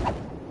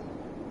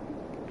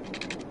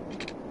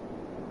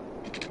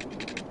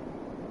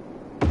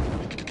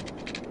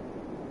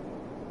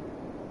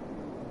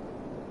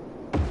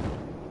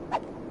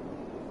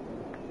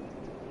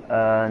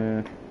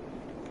 And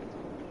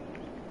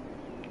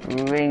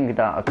bring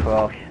that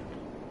across.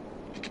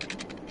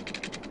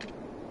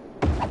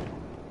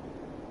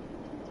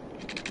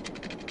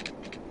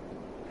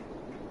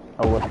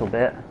 A little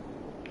bit.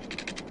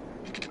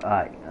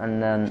 Right,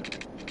 and then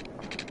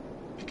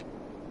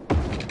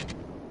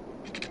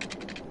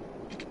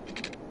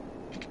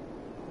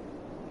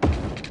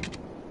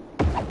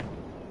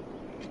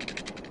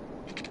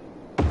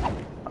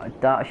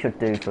that should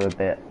do for a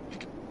bit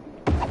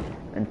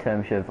in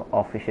terms of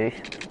offices.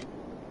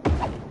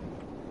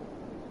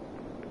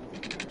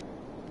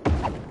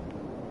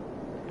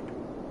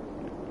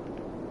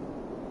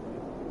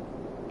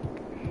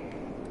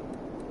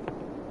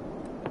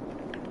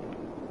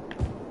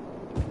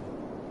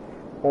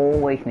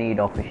 Always need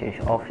offices.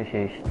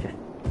 Offices, just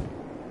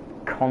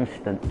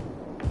constant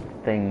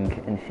thing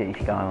in City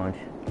Skylines.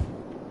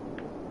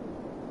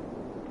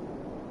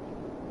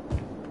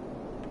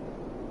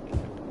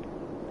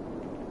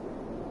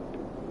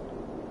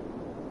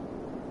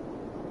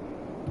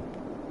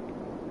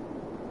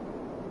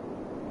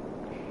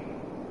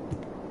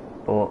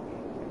 But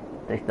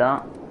there's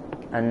that,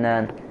 and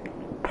then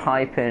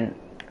piping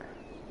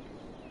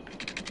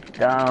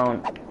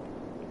down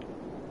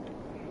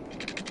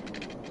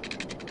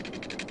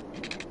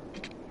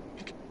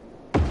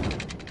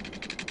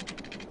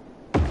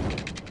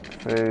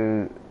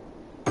through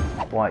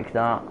like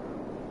that.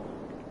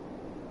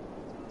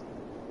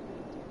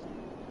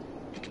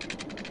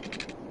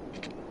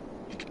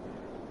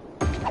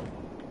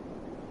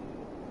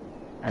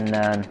 And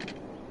then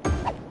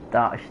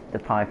that's the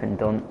piping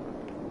done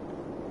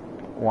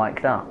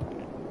like that.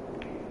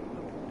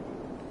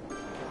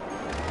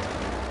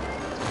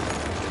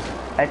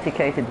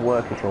 Educated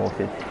worker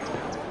shortage.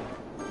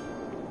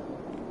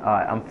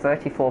 Alright, I'm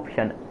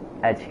 34%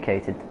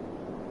 educated.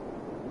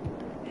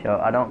 So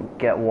I don't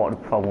get what the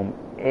problem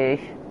is.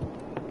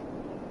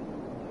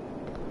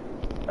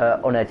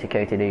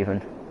 Uneducated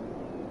even.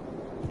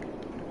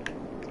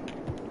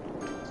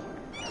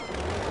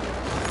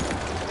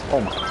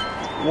 Oh my.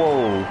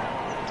 Whoa.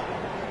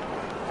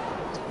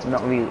 I'm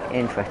not really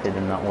interested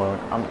in that world.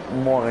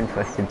 I'm more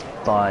interested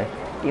by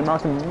the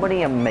amount of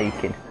money I'm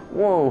making.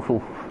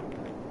 Whoa.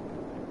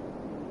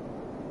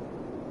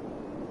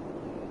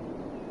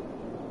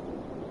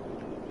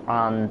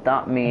 And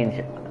that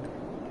means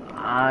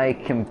I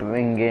can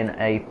bring in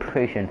a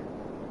prison.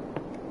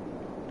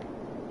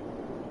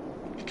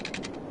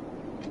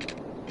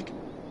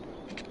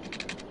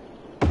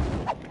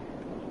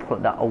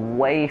 Put that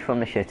away from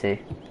the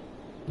city.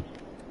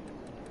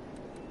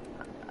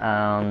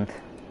 And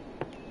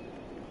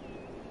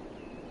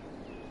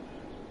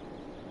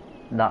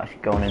that's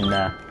going in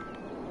there.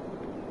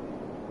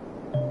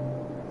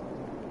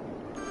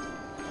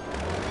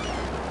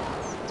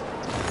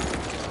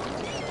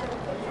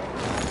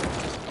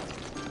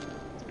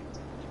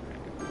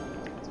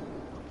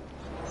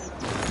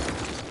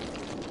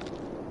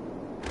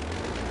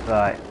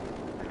 Right.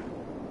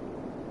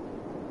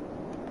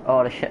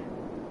 Oh, the shit.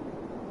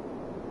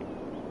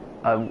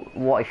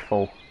 What is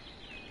full?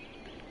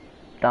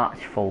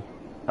 That's full.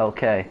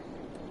 Okay.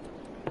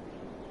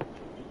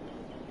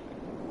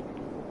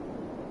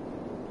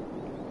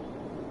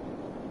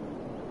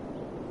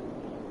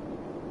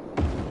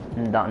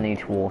 And that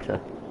needs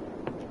water.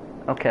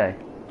 Okay.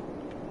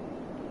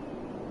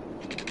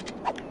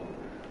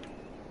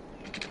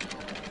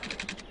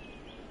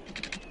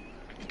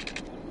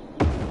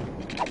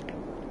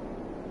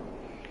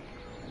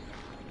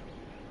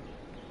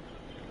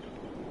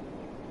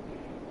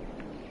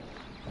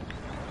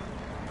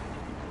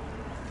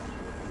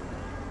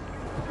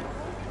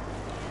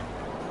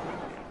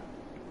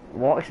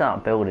 demolish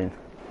that building.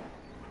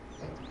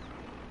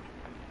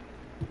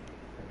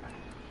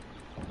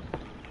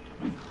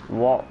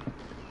 What?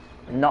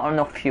 Not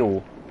enough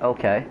fuel.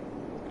 Okay.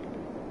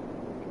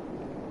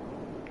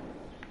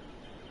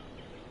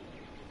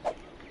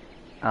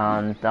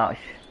 And that's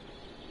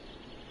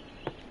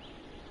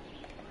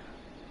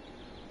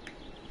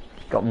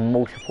got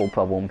multiple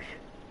problems.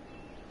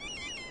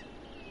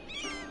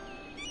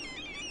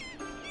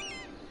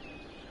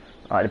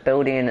 Right, the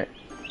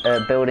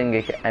building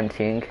is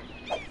emptying.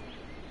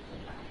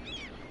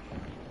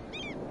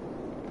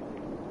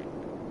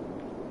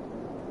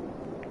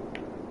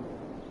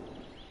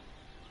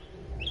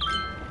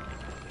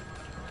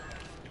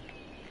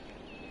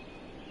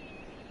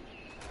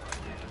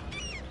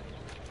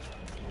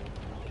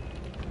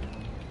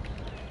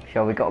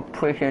 So we got a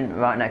prison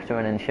right next to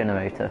an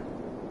incinerator.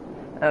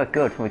 Oh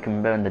good, we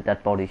can burn the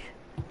dead bodies.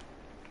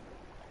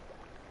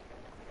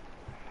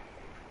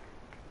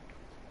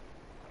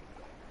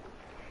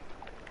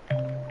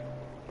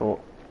 But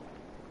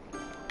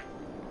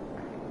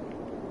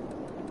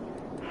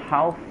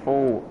how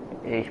full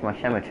is my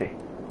cemetery?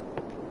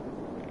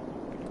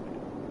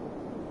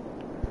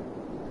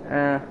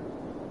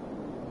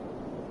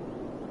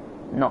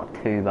 Not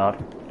too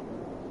bad.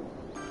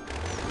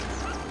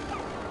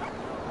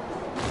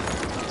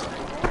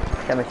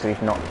 Cemetery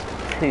is not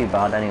too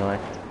bad anyway,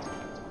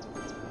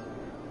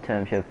 in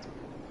terms of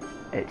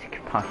its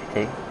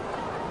capacity.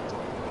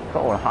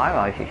 Got all the high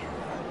rises.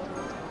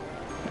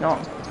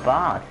 Not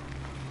bad.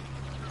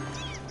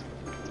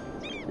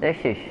 This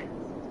is.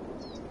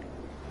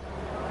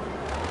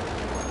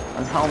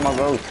 And how are my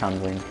roads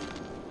handling?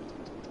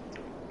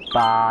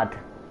 Bad.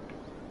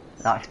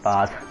 That's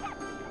bad.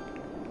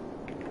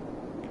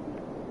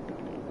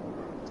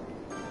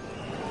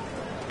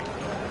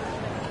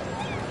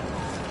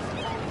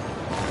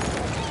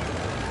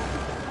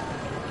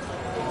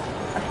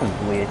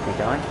 Weird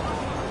design.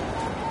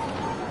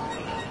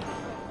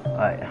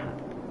 Right.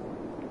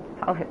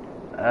 How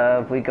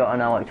have we got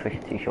an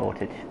electricity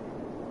shortage?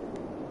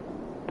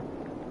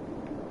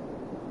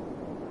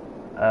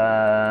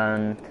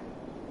 And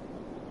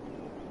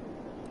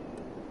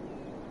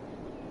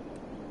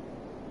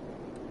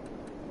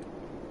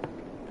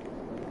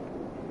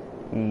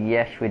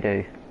yes, we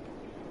do.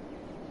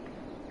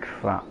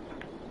 Crap.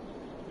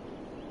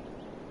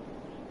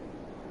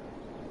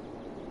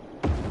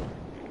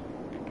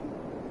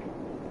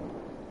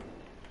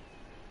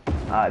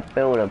 I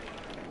build a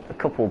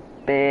couple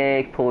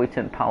big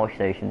pollutant power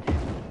stations.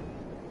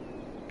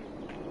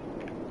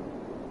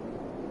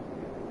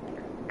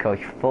 Cause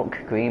fuck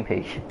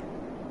Greenpeace.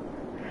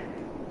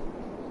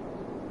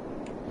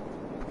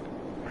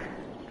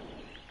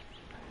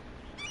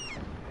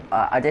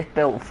 I just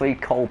built 3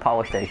 coal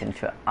power stations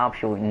for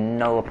absolutely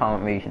no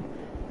apparent reason.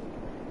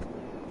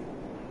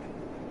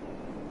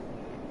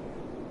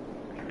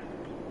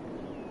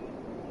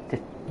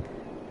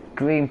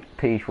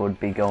 Greenpeace would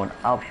be going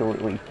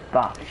absolutely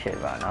batshit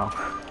right now.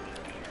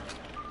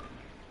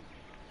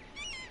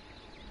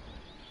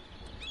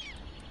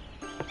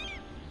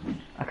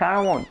 I kind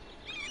of want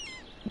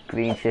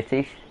green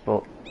cities,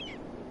 but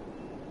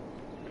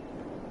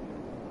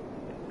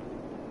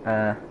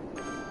I'm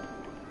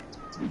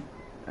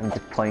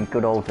just playing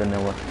good old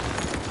vanilla.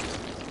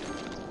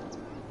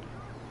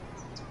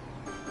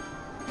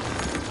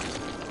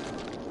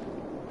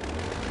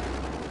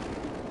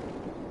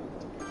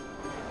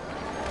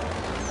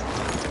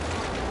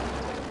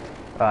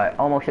 Right,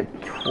 almost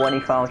at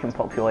 20,000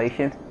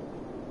 population.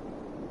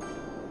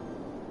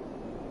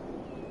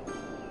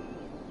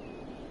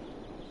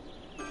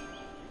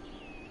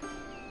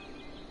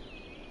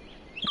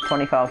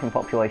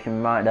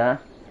 Population right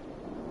there.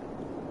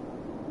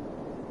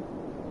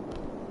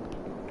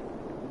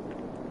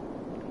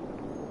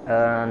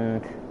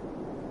 And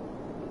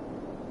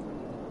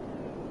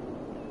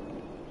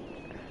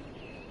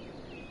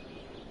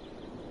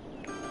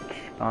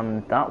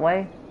expand that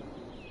way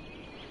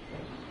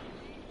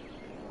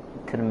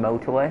to the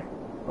motorway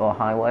or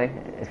highway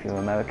if you're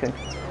American.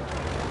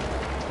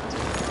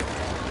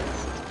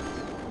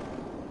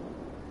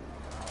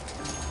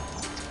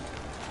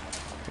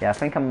 Yeah, I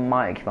think I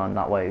might expand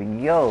that way.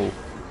 Yo,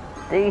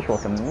 these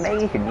look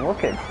amazing.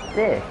 Look at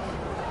this.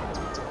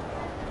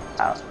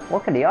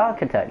 Look at the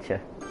architecture.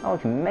 That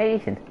looks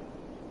amazing.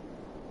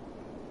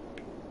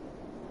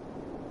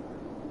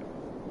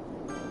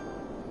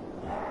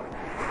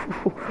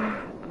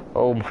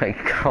 Oh my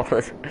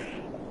god.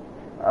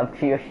 I'm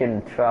just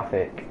in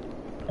traffic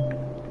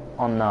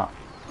on that.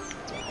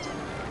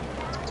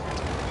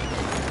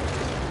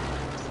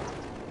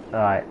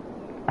 Right.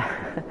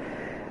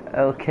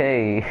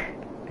 Okay.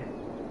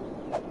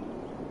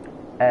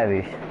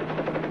 Aries.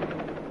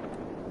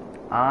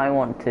 I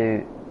want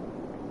to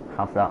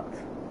have that.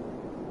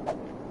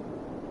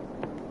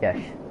 Yes.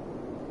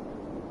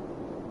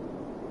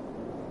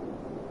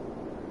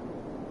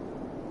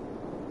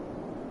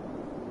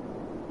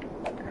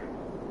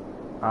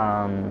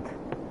 And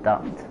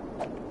that.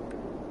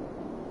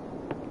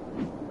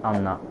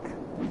 And that.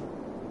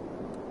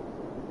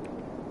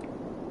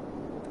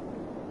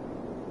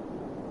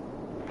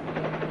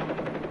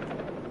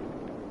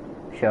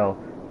 so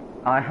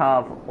I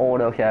have all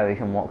those areas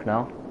unlocked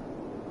now.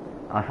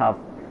 I have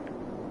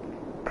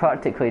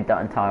practically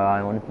that entire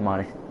island,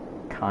 minus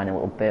a tiny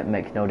little bit,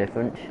 makes no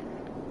difference.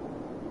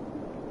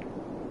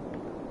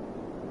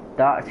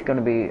 That's going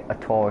to be a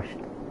tourist.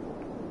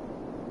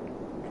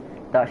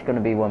 That's going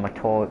to be where my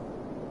tourist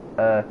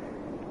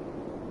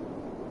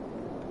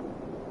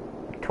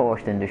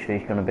industry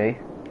is going to be.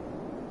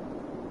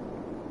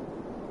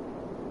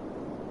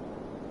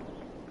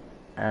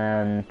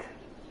 And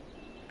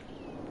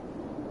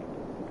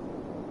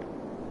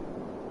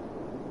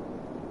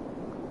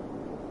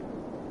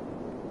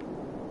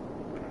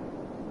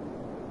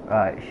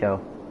right,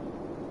 so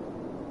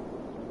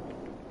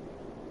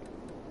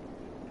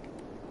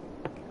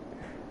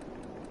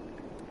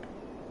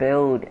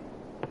build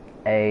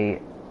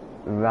a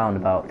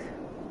roundabout.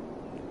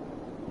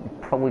 You're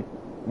probably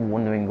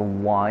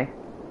wondering why.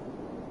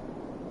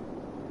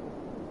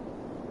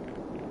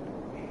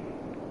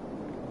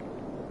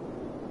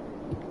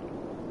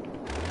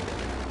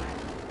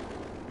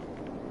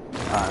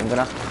 I'm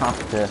gonna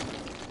have to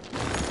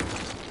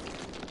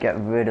get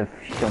rid of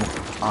some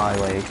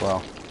highway as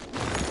well.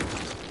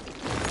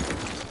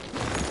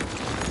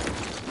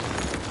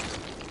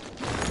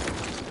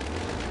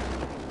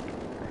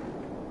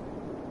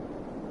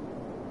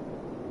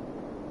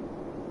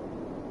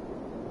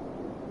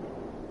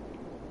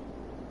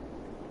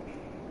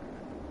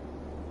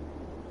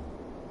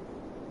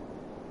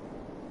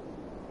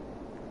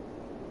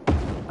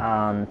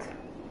 And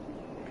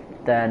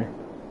then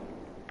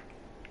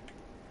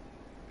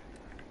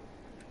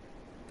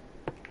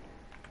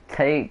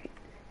take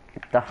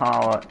the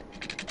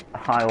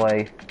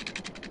highway.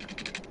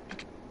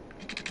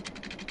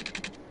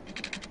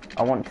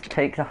 I want to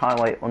take the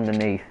highway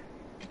underneath.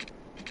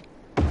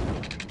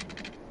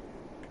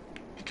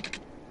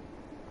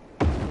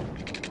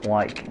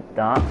 Like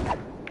that.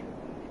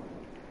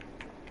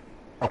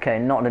 Okay,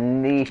 not the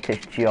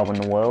neatest job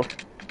in the world.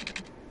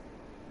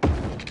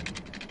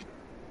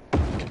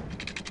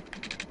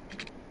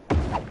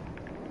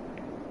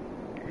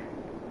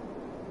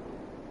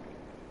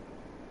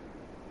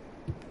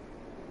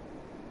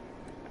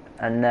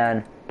 And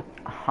then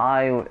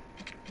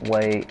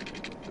highway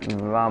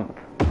ramp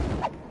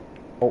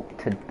up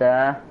to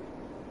there,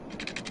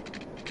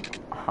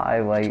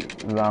 highway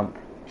ramp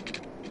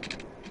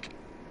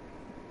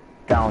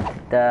down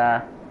to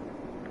there,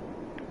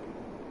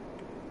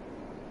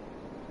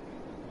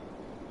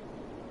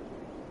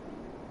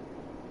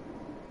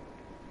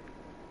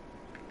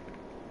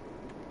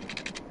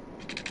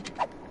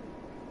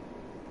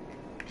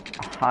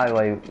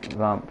 highway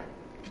ramp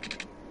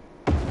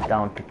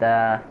down to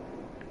there,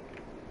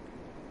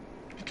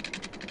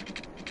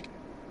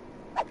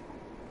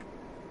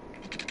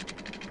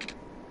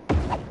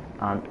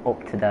 and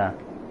up to there.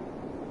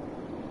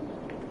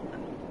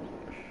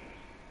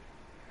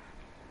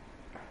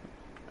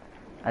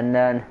 And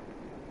then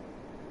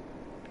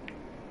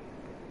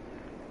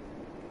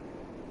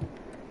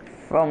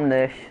from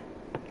this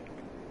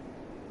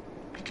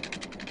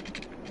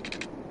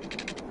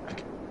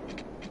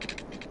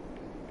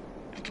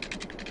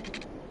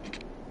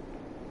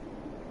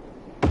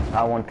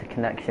I want a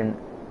connection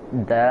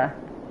there.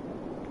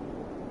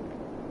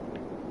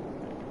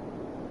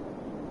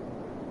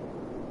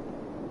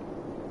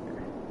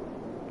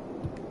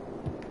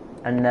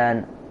 And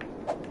then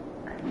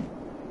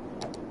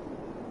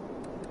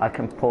I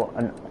can put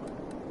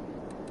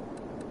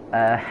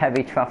a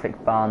heavy traffic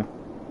ban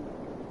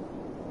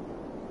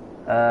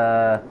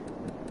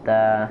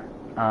there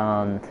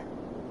and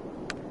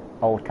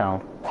Old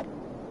Town.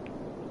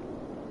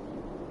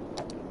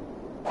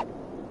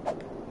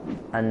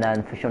 And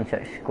then for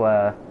Sunset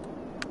Square,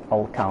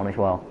 Old Town as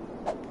well.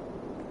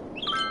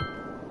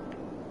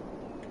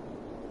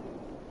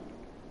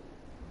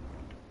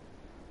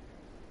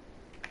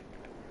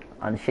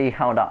 And see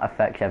how that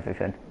affects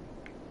everything.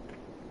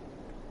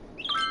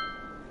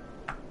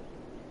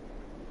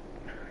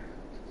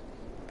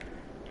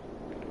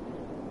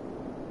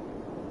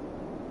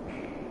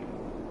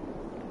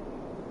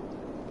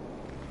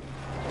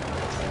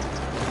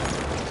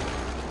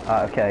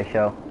 Okay,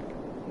 so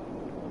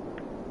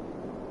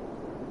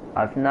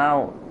I've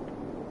now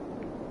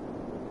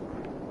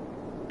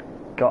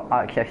got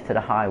access to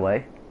the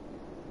highway,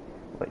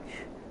 which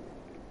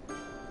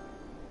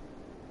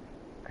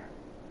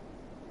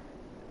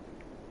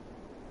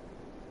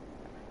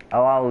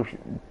allows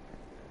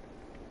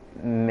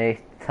me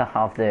to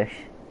have this,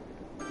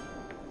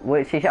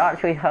 which is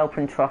actually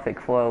helping traffic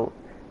flow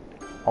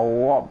a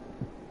lot.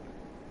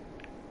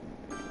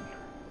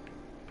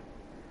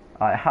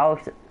 Alright, how's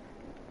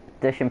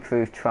this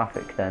improve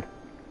traffic then?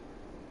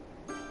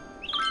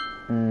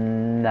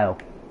 No.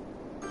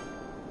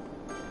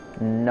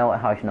 No, it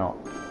has not.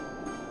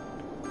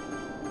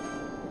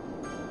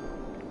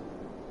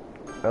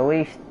 At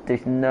least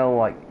there's no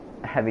like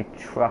heavy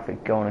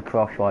traffic going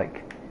across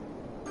like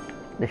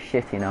the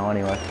city now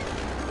anyway.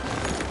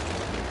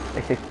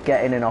 It's just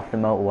getting in off the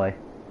motorway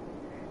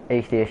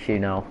is the issue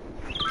now.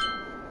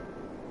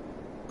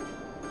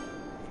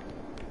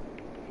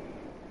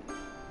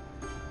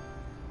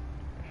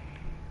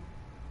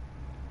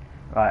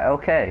 Right,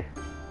 okay.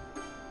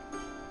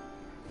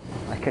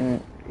 I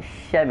can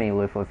semi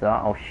live with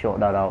that, I'll sort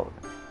that out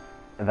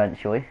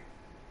eventually.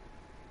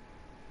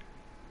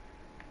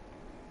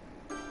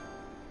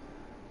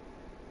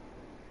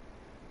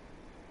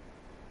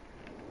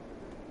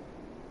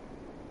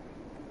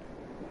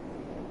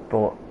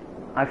 But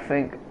I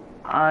think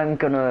I'm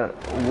gonna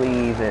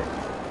leave it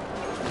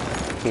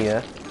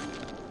here.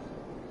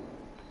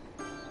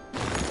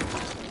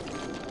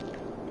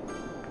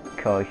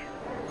 Because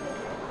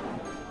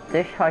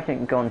this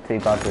hasn't gone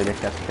too badly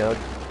this episode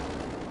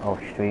of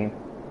stream.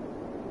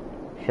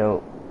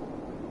 So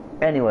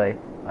anyway,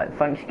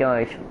 thanks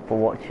guys for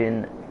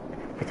watching.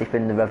 This has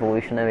been the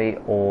Revolutionary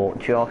or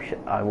Josh.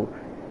 I will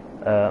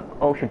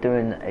also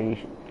doing a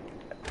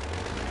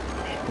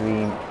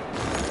stream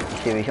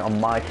series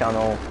on my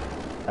channel.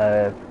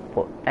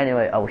 But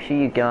anyway, I will see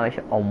you guys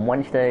on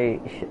Wednesday.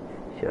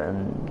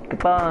 And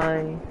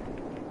goodbye.